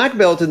be a black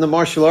belt in the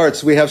martial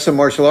arts, we have some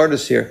martial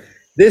artists here.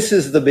 This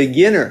is the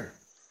beginner,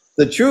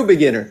 the true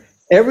beginner.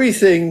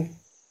 Everything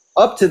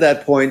up to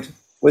that point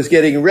was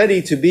getting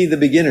ready to be the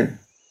beginner.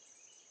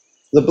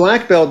 The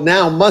black belt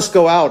now must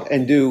go out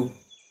and do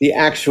the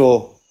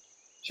actual,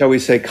 shall we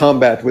say,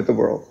 combat with the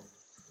world.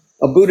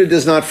 A Buddha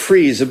does not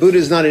freeze. A Buddha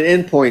is not an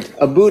endpoint.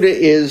 A Buddha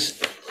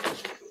is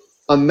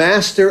a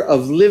master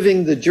of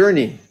living the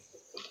journey.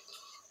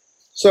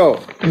 So,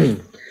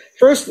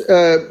 first,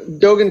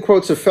 Dogen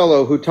quotes a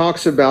fellow who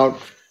talks about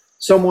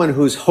someone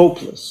who's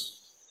hopeless.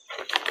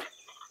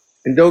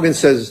 And Dogen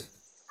says,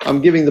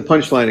 I'm giving the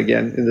punchline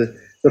again. In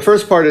the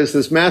first part is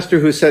this master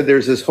who said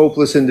there's this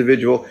hopeless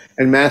individual,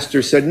 and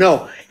master said,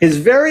 no, his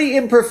very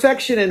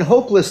imperfection and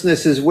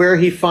hopelessness is where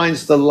he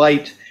finds the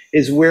light,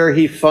 is where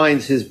he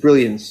finds his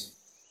brilliance.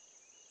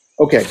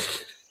 Okay,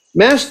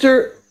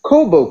 Master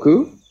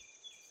Koboku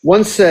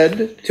once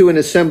said to an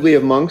assembly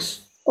of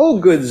monks, oh,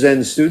 good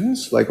Zen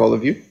students, like all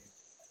of you,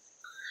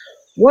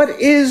 what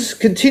is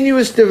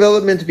continuous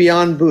development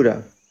beyond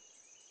Buddha?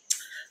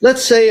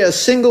 Let's say a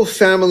single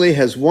family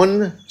has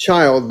one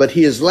child, but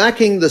he is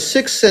lacking the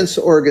 6 sense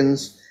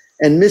organs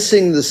and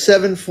missing the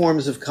 7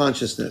 forms of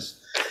consciousness.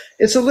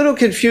 It's a little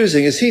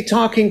confusing. Is he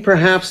talking,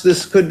 perhaps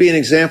this could be an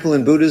example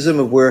in Buddhism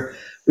of where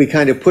we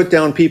kind of put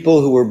down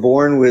people who were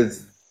born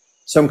with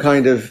some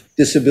kind of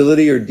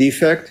disability or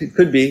defect? It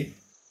could be.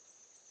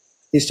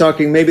 He's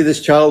talking, maybe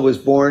this child was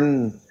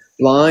born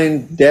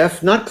blind,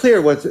 deaf, not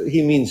clear what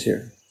he means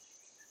here.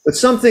 But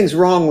something's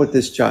wrong with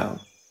this child.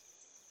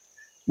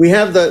 We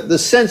have the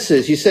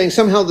senses. He's saying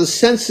somehow the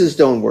senses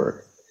don't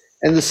work.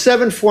 And the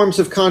 7 forms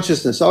of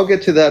consciousness, I'll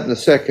get to that in a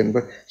second,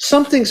 but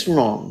something's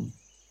wrong.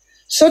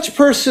 Such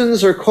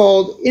persons are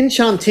called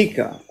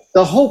inchantika,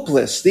 the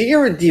hopeless, the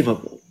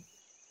irredeemable.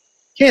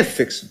 Can't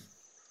fix them.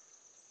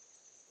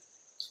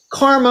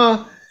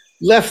 Karma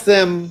left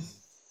them,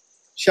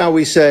 shall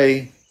we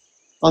say,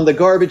 on the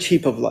garbage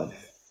heap of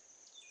life.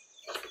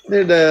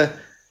 They're the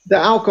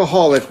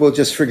alcoholic we'll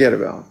just forget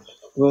about.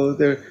 Well,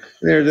 they're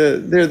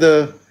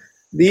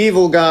the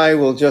evil guy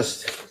will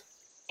just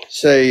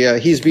say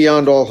he's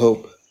beyond all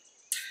hope.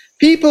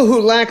 People who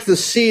lack the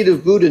seed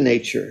of Buddha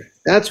nature,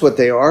 that's what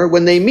they are.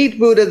 When they meet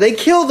Buddha, they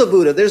kill the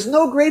Buddha. There's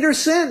no greater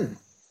sin.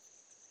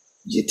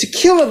 To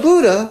kill a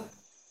Buddha,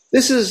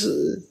 this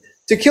is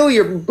to kill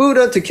your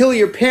Buddha, to kill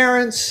your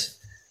parents.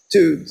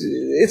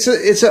 It's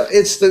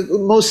the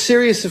most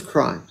serious of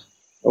crimes.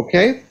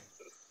 Okay.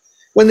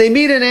 When they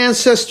meet an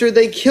ancestor,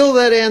 they kill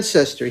that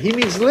ancestor. He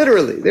means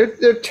literally.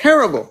 They're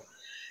terrible.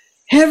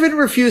 Heaven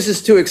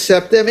refuses to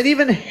accept them, and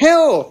even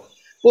hell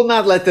will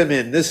not let them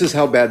in. This is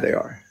how bad they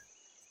are.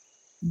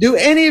 Do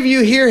any of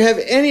you here have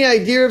any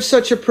idea of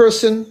such a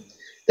person?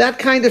 That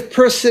kind of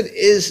person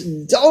is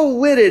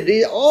dull-witted.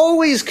 He's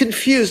always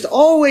confused,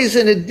 always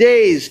in a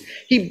daze.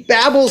 He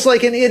babbles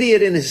like an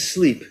idiot in his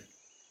sleep.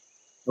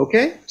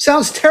 Okay?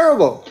 Sounds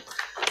terrible.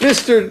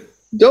 Mr.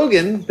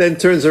 Dogen then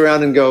turns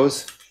around and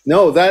goes,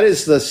 no, that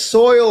is the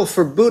soil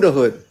for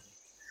Buddhahood.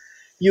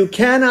 You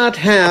cannot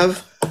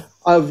have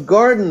a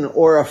garden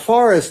or a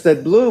forest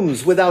that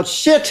blooms without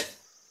shit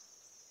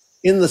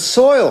in the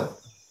soil.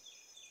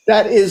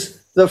 That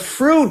is the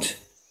fruit,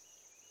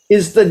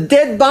 is the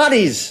dead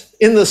bodies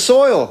in the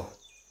soil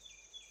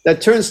that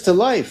turns to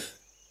life.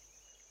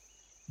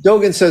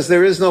 Dogen says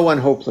there is no one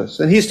hopeless.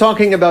 And he's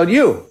talking about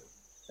you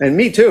and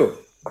me too.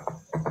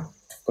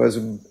 Because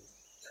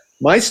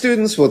my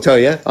students will tell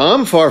you,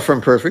 I'm far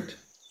from perfect.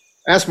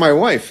 Ask my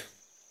wife.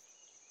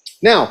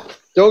 Now,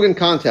 Dogen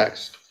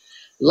contacts.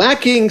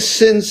 Lacking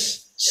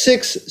 6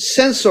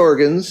 sense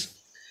organs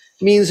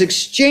means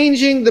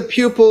exchanging the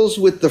pupils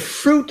with the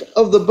fruit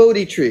of the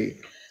Bodhi tree,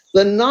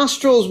 the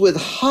nostrils with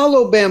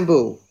hollow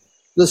bamboo,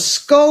 the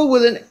skull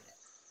with an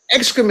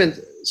excrement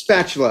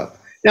spatula.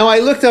 Now, I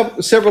looked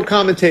up several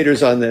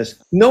commentators on this.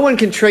 No one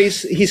can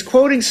trace. He's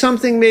quoting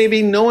something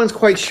maybe. No one's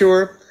quite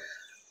sure.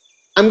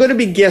 I'm going to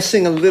be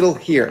guessing a little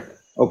here,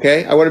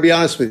 okay? I want to be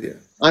honest with you.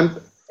 I'm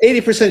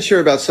 80%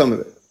 sure about some of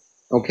it,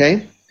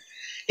 okay?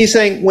 He's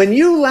saying when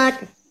you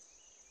lack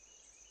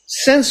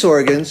sense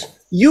organs,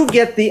 you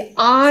get the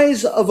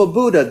eyes of a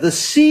Buddha. The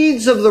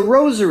seeds of the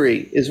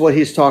rosary is what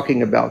he's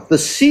talking about. The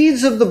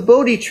seeds of the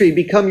Bodhi tree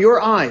become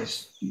your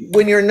eyes.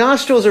 When your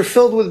nostrils are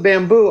filled with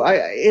bamboo,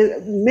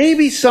 it may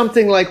be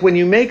something like when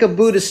you make a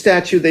Buddha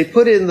statue, they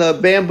put in the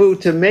bamboo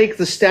to make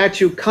the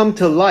statue come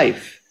to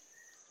life.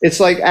 It's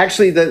like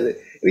actually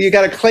you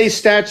got a clay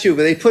statue,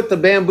 but they put the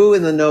bamboo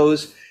in the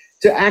nose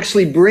to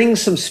actually bring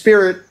some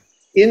spirit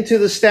into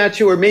the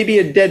statue, or maybe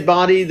a dead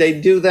body.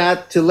 They do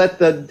that to let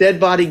the dead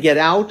body get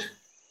out.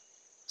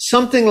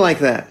 Something like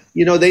that.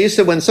 You know, they used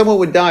to, when someone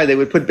would die, they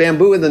would put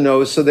bamboo in the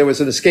nose so there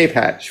was an escape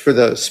hatch for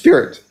the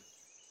spirit.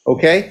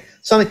 Okay?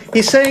 Something.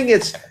 He's saying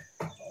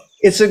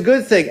it's a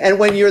good thing. And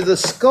when you're the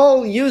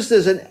skull used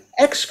as an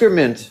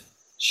excrement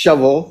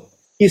shovel,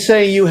 he's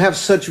saying you have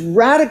such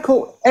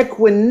radical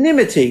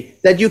equanimity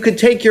that you could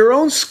take your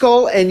own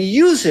skull and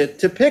use it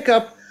to pick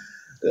up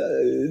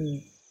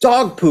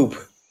dog poop.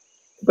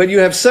 But you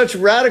have such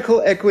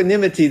radical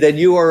equanimity that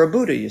you are a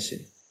Buddha, you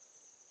see.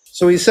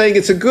 So he's saying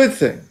it's a good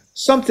thing.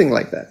 Something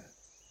like that.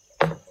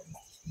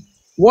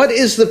 What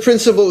is the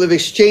principle of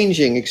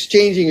exchanging?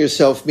 Exchanging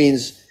yourself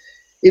means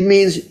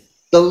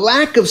the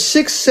lack of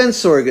 6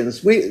 sense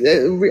organs.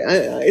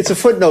 It's a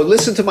footnote.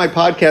 Listen to my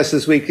podcast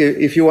this week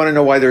if you want to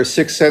know why there are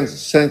 6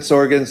 sense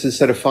organs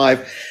instead of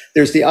 5.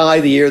 There's the eye,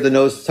 the ear, the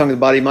nose, the tongue, the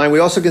body, mind. We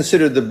also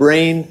consider the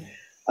brain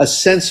a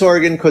sense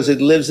organ because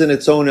it lives in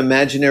its own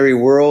imaginary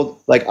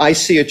world. Like I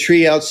see a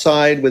tree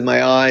outside with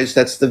my eyes.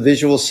 That's the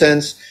visual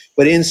sense.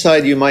 But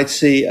inside you might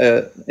see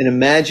an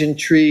imagined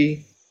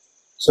tree.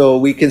 So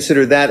we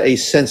consider that a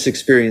sense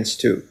experience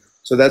too.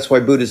 So that's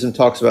why Buddhism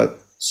talks about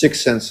 6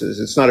 senses.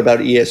 It's not about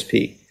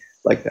ESP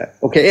like that.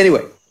 Okay,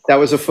 anyway, that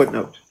was a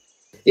footnote.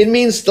 It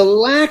means the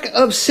lack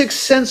of 6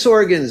 sense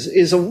organs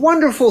is a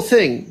wonderful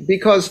thing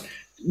because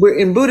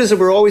in Buddhism,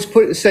 we're always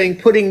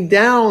putting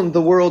down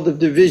the world of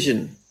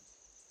division,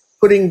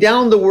 putting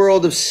down the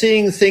world of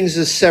seeing things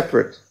as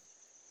separate.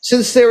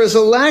 Since there is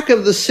a lack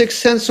of the 6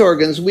 sense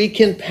organs, we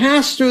can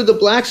pass through the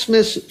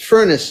blacksmith's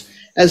furnace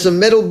as a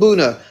metal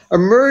Buddha,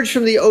 emerge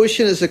from the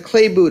ocean as a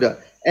clay Buddha,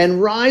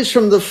 and rise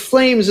from the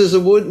flames as a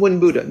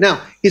woodwind Buddha.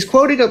 Now, he's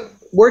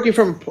working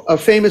from a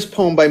famous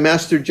poem by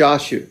Master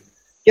Jashu.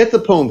 Get the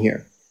poem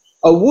here.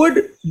 A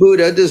wood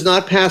Buddha does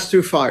not pass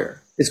through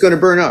fire. It's going to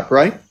burn up,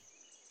 right?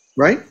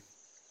 Right?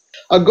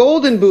 A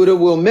golden Buddha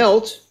will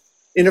melt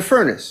in a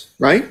furnace,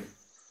 right?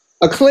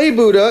 A clay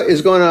Buddha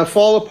is going to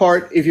fall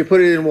apart if you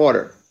put it in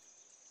water.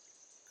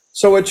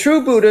 So a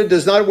true Buddha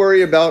does not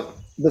worry about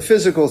the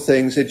physical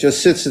things. It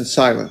just sits in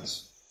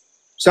silence.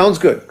 Sounds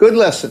good. Good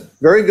lesson.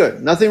 Very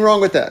good. Nothing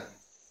wrong with that.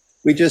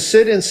 We just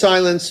sit in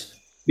silence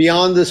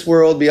beyond this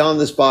world, beyond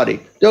this body.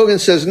 Dogen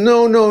says,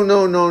 no, no,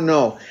 no, no,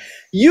 no.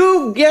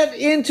 You get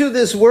into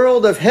this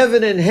world of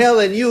heaven and hell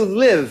and you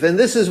live. And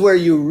this is where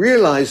you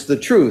realize the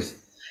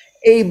truth.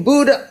 A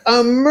Buddha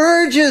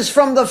emerges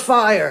from the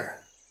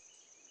fire.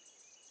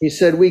 He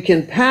said, we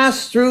can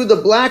pass through the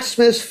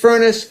blacksmith's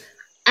furnace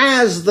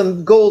as the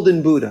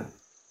golden Buddha.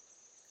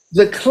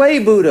 The clay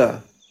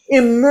Buddha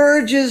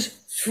emerges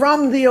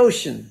from the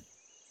ocean.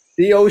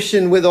 The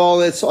ocean with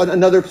all its,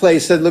 another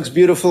place that looks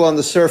beautiful on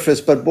the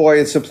surface, but boy,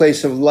 it's a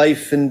place of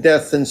life and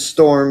death and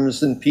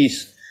storms and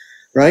peace,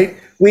 right?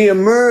 We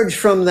emerge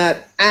from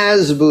that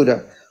as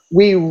Buddha.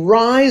 We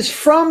rise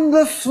from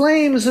the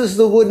flames as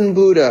the wooden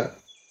Buddha.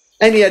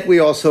 And yet we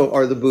also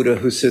are the Buddha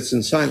who sits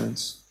in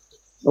silence.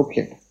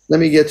 Okay, let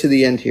me get to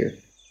the end here.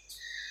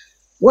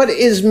 What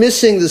is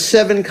missing the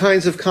 7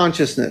 kinds of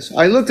consciousness?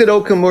 I looked at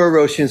Okamura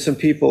Roshi and some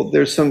people.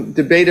 There's some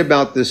debate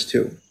about this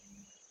too.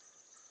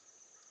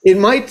 It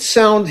might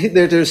sound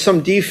that there's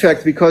some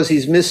defect because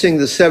he's missing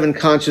the 7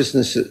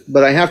 consciousnesses,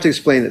 but I have to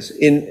explain this.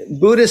 In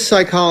Buddhist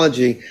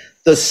psychology,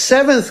 the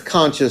 7th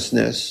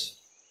consciousness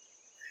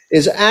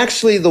is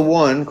actually the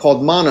one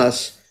called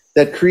manas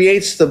that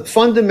creates the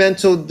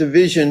fundamental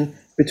division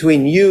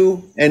between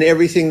you and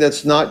everything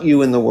that's not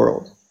you in the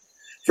world.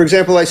 For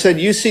example, I said,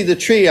 you see the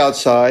tree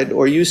outside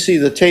or you see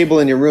the table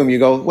in your room. You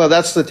go, well,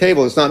 that's the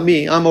table. It's not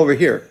me. I'm over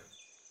here.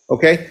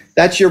 Okay?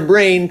 That's your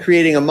brain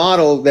creating a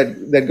model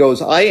that goes,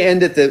 I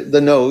end at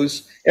the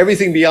nose.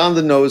 Everything beyond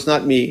the nose,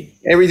 not me.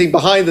 Everything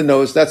behind the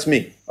nose, that's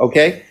me.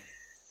 Okay?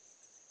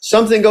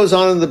 Something goes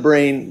on in the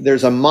brain.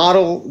 There's a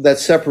model that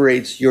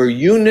separates your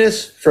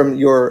you-ness from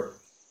your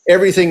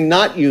everything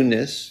not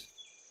you-ness.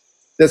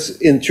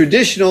 That's in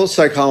traditional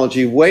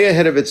psychology, way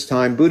ahead of its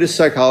time. Buddhist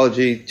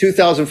psychology,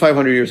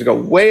 2,500 years ago,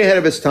 way ahead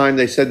of its time.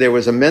 They said there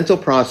was a mental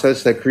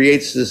process that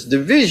creates this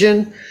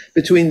division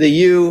between the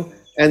you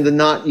and the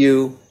not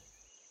you.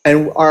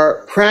 And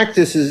our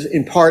practice is,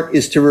 in part,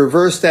 is to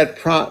reverse that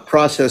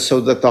process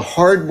so that the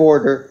hard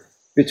border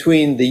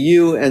between the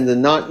you and the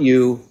not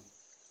you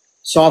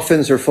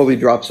softens or fully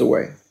drops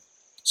away.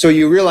 So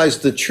you realize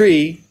the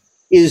tree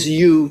is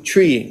you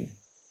treeing.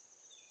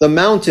 The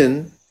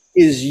mountain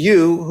is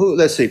you,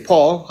 let's see,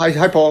 Paul.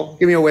 Hi, Paul.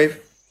 Give me a wave.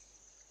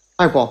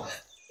 Hi, Paul.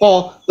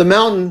 Paul, the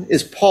mountain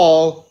is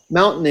Paul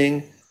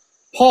mountaining.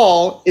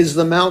 Paul is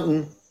the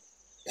mountain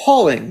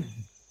Pauling.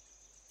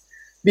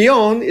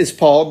 Bion is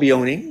Paul,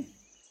 Bioning,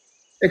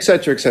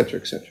 etc., etc.,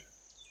 etc.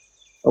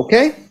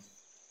 Okay?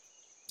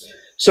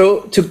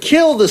 So to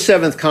kill the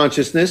seventh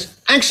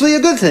consciousness, actually a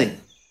good thing.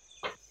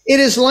 It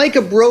is like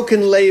a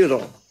broken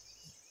ladle.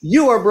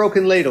 You are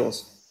broken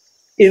ladles.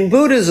 In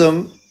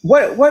Buddhism,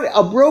 what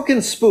a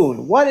broken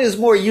spoon, what is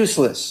more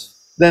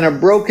useless than a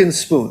broken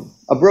spoon,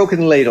 a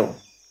broken ladle?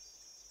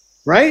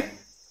 Right?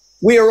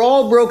 We are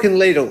all broken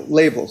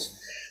labels.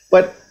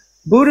 But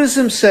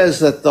Buddhism says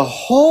that the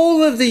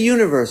whole of the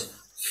universe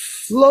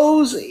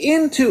flows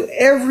into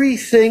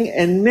everything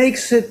and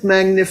makes it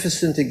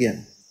magnificent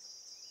again.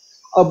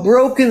 A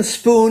broken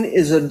spoon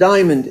is a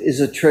diamond, is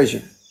a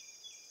treasure.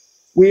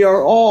 We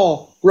are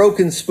all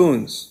broken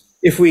spoons.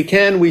 If we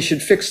can, we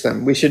should fix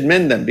them. We should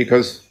mend them,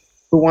 because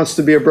who wants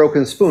to be a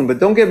broken spoon? But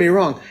don't get me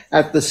wrong.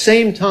 At the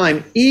same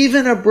time,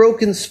 even a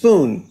broken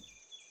spoon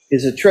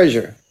is a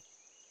treasure.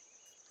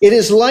 It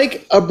is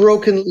like a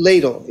broken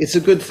ladle. It's a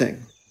good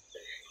thing.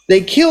 They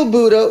kill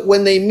Buddha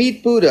when they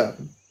meet Buddha,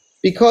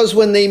 because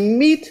when they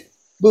meet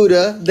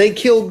Buddha, they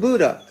kill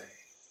Buddha.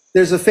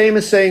 There's a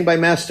famous saying by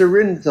Master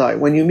Rinzai,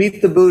 when you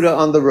meet the Buddha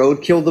on the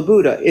road, kill the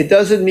Buddha. It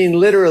doesn't mean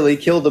literally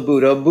kill the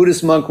Buddha. A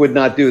Buddhist monk would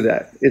not do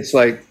that. It's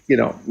like, you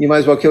might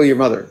as well kill your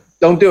mother.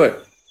 Don't do it.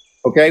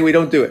 Okay? We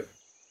don't do it.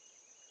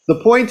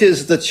 The point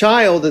is, the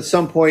child at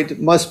some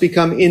point must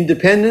become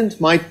independent.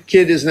 My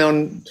kid is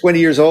now 20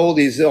 years old.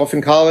 He's off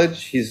in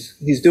college.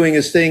 He's doing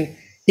his thing.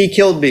 He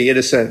killed me, in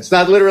a sense.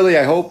 Not literally,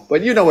 I hope,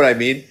 but you know what I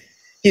mean.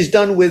 He's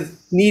done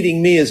with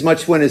needing me as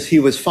much when as he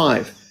was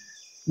 5.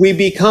 We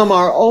become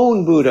our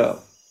own Buddha.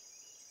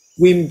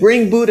 We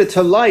bring Buddha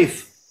to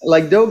life.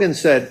 Like Dogen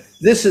said,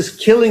 this is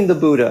killing the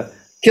Buddha.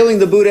 Killing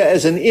the Buddha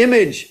as an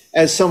image,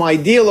 as some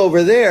ideal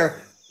over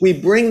there. We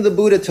bring the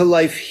Buddha to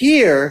life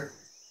here.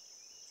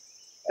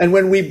 And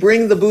when we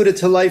bring the Buddha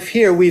to life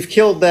here, we've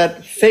killed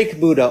that fake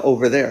Buddha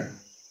over there.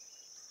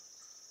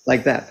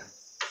 Like that.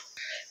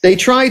 They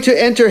try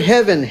to enter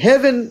heaven.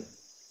 Heaven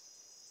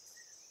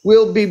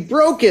will be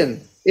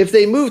broken. If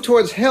they move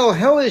towards hell,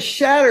 hell is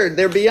shattered.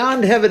 They're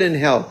beyond heaven and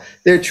hell.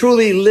 They're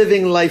truly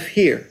living life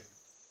here.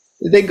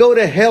 They go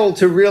to hell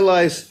to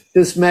realize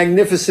this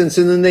magnificence,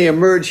 and then they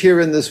emerge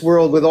here in this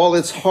world with all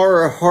its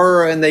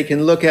horror, and they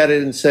can look at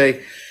it and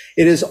say,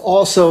 it is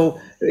also,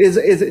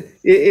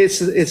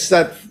 it's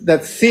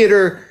that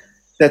theater,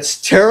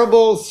 that's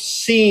terrible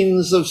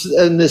scenes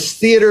in this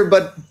theater,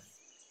 but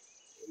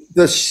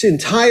the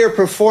entire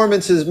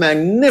performance is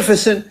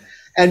magnificent.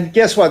 And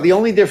guess what? The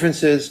only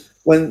difference is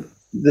when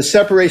the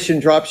separation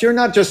drops, you're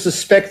not just a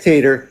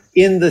spectator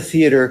in the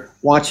theater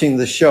watching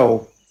the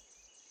show.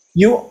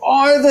 You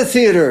are the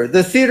theater.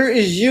 The theater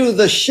is you.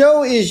 The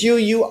show is you.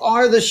 You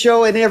are the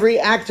show, and every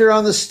actor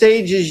on the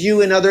stage is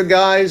you and other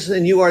guys,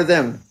 and you are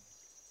them.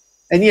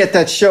 And yet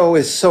that show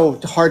is so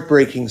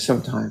heartbreaking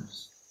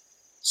sometimes.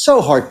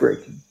 So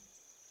heartbreaking.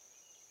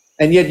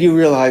 And yet you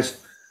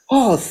realize,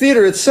 oh,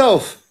 theater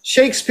itself,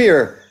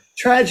 Shakespeare,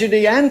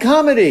 tragedy and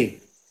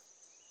comedy.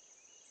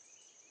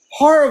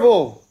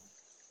 Horrible.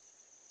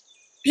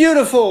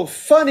 Beautiful,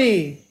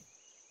 funny,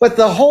 but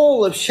the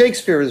whole of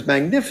Shakespeare is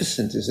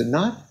magnificent, is it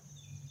not?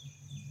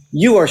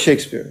 You are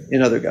Shakespeare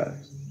in other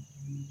guys.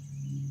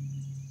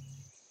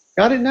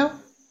 Got it now?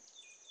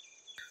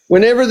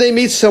 Whenever they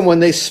meet someone,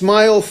 they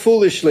smile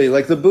foolishly,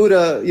 like the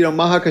Buddha,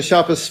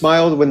 Mahakashapa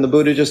smiled when the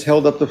Buddha just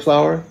held up the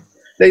flower.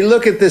 They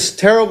look at this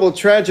terrible,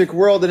 tragic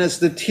world, and as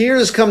the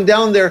tears come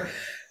down their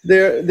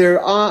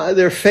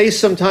face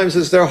sometimes,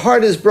 as their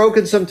heart is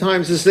broken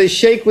sometimes, as they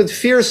shake with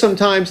fear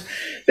sometimes,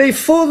 they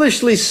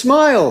foolishly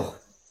smile.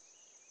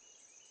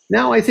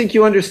 Now I think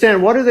you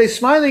understand. What are they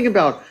smiling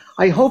about?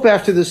 I hope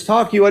after this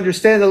talk you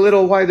understand a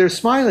little why they're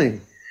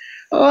smiling.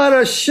 What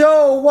a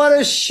show! What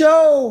a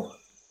show!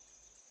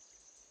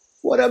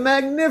 What a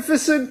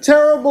magnificent,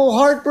 terrible,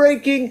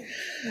 heartbreaking,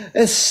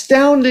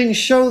 astounding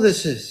show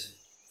this is.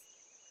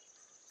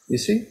 You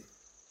see?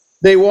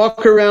 They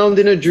walk around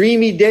in a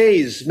dreamy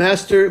daze.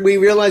 Master, we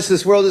realize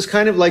this world is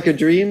kind of like a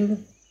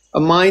dream,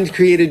 a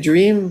mind-created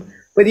dream,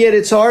 but yet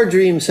it's our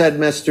dream, said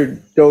Master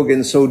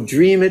Dogen, so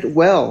dream it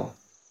well.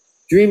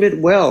 Dream it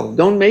well.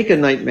 Don't make a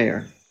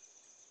nightmare.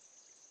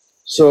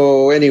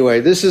 So anyway,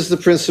 this is the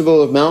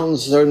principle of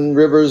mountains and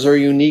rivers are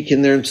unique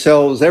in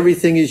themselves.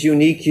 Everything is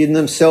unique in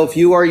themselves.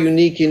 You are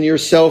unique in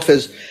yourself,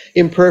 as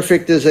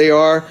imperfect as they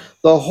are.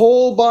 The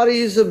whole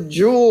bodies of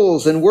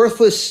jewels and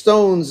worthless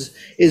stones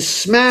is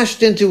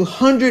smashed into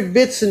 100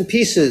 bits and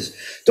pieces.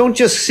 Don't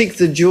just seek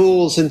the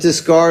jewels and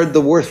discard the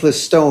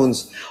worthless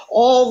stones.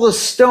 All the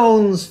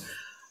stones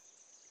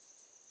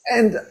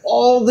and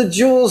all the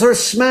jewels are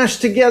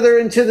smashed together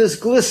into this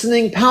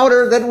glistening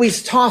powder that we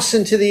toss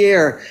into the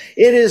air.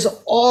 It is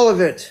all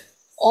of it,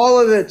 all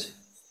of it.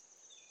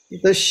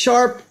 The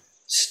sharp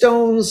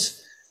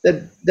stones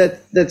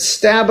that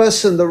stab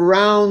us and the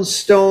round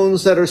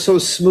stones that are so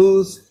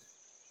smooth.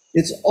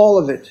 It's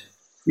all of it.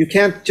 You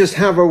can't just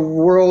have a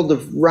world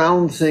of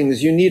round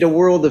things. You need a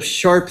world of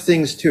sharp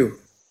things too.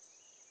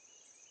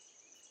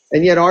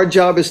 And yet our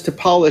job is to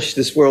polish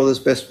this world as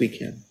best we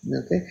can.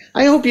 Okay?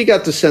 I hope you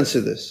got the sense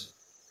of this.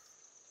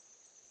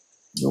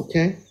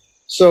 Okay?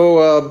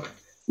 So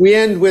we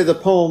end with a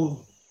poem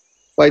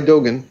by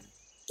Dogen,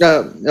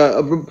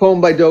 a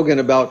poem by Dogen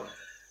about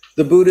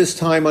the Buddha's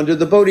time under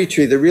the Bodhi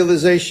tree, the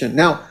realization.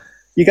 Now,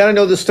 you got to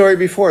know the story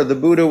before. The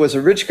Buddha was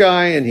a rich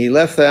guy and he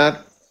left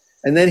that.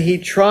 And then he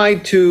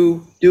tried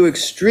to do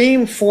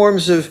extreme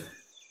forms of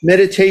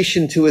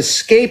meditation to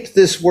escape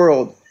this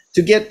world,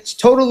 to get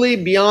totally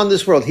beyond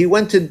this world. He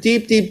went to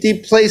deep, deep,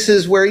 deep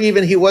places where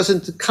even he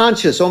wasn't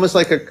conscious, almost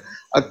like a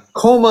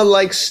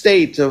coma-like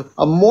state,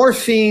 a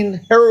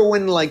morphine,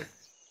 heroin-like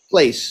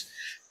place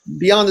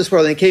beyond this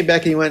world. And he came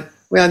back and he went,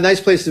 well, nice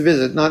place to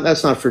visit.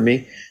 That's not for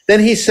me. Then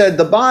he said,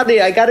 the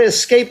body, I got to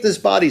escape this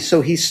body.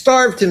 So he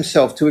starved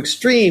himself to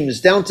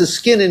extremes, down to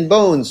skin and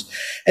bones.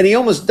 And he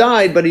almost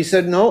died, but he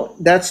said, no,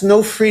 that's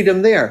no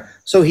freedom there.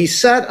 So he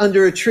sat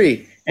under a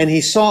tree and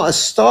he saw a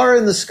star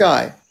in the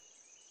sky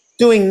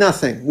doing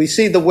nothing. We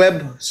see the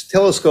Webb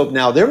telescope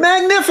now. They're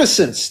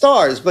magnificent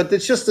stars, but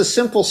it's just a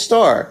simple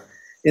star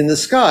in the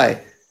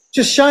sky,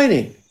 just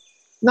shining.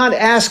 Not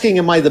asking,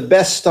 am I the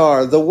best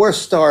star, the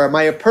worst star? Am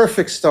I a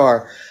perfect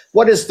star?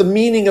 What is the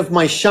meaning of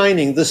my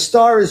shining? The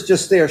star is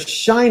just there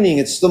shining.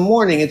 It's the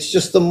morning. It's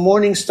just the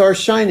morning star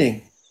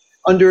shining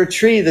under a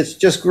tree that's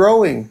just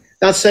growing.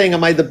 Not saying,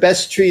 am I the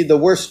best tree, the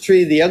worst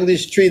tree, the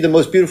ugliest tree, the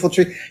most beautiful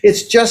tree?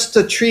 It's just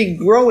a tree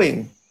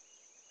growing.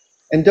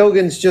 And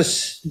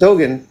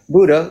Dogen,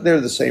 Buddha,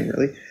 they're the same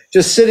really,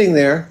 just sitting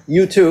there,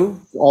 you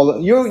too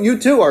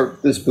are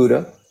this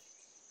Buddha,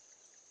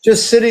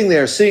 just sitting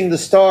there, seeing the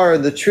star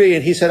and the tree.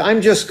 And he said,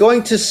 I'm just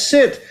going to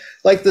sit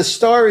like the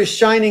star is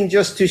shining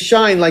just to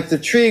shine, like the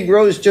tree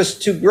grows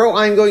just to grow.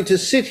 I'm going to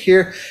sit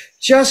here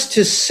just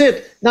to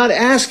sit, not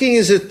asking,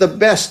 is it the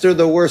best or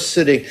the worst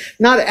sitting?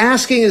 Not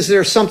asking, is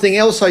there something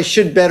else I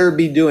should better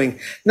be doing?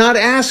 Not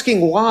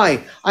asking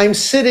why. I'm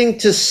sitting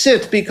to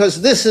sit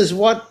because this is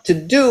what to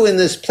do in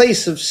this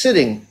place of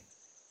sitting.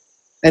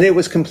 And it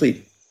was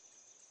complete.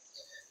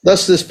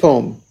 Thus this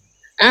poem.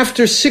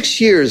 After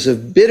 6 years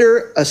of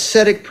bitter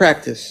ascetic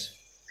practice,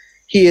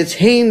 he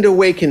attained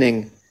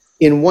awakening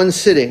in one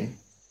sitting,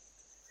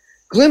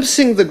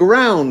 glimpsing the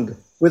ground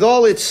with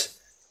all its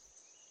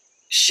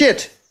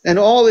shit and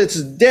all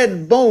its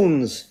dead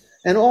bones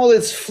and all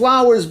its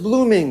flowers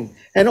blooming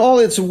and all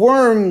its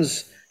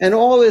worms and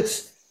all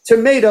its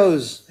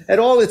tomatoes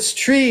and all its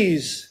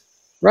trees,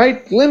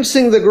 right?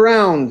 Glimpsing the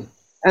ground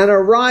and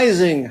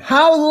arising.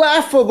 How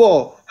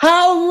laughable!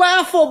 How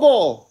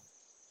laughable!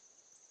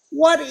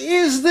 What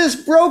is this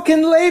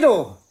broken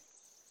ladle?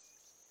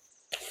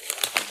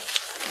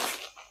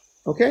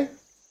 Okay?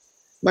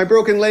 My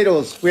broken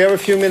ladles. We have a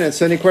few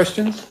minutes. Any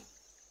questions?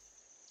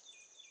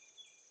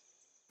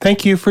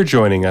 Thank you for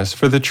joining us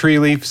for the Tree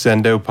Leaf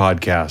Zendo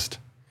podcast.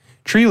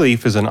 Tree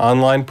Leaf is an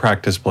online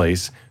practice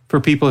place for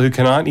people who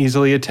cannot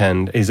easily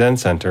attend a Zen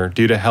center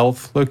due to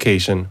health,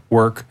 location,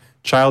 work,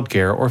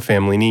 childcare, or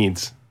family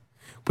needs.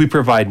 We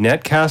provide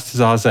netcast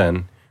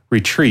zazen,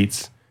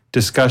 retreats,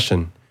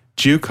 discussion,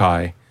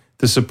 jukai,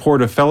 the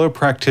support of fellow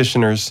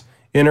practitioners,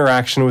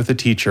 interaction with a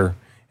teacher,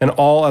 and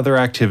all other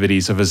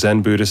activities of a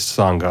Zen Buddhist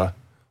Sangha,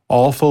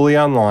 all fully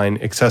online,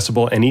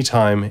 accessible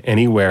anytime,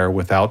 anywhere,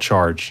 without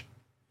charge.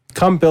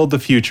 Come build the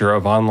future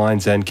of online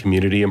Zen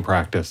community and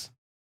practice.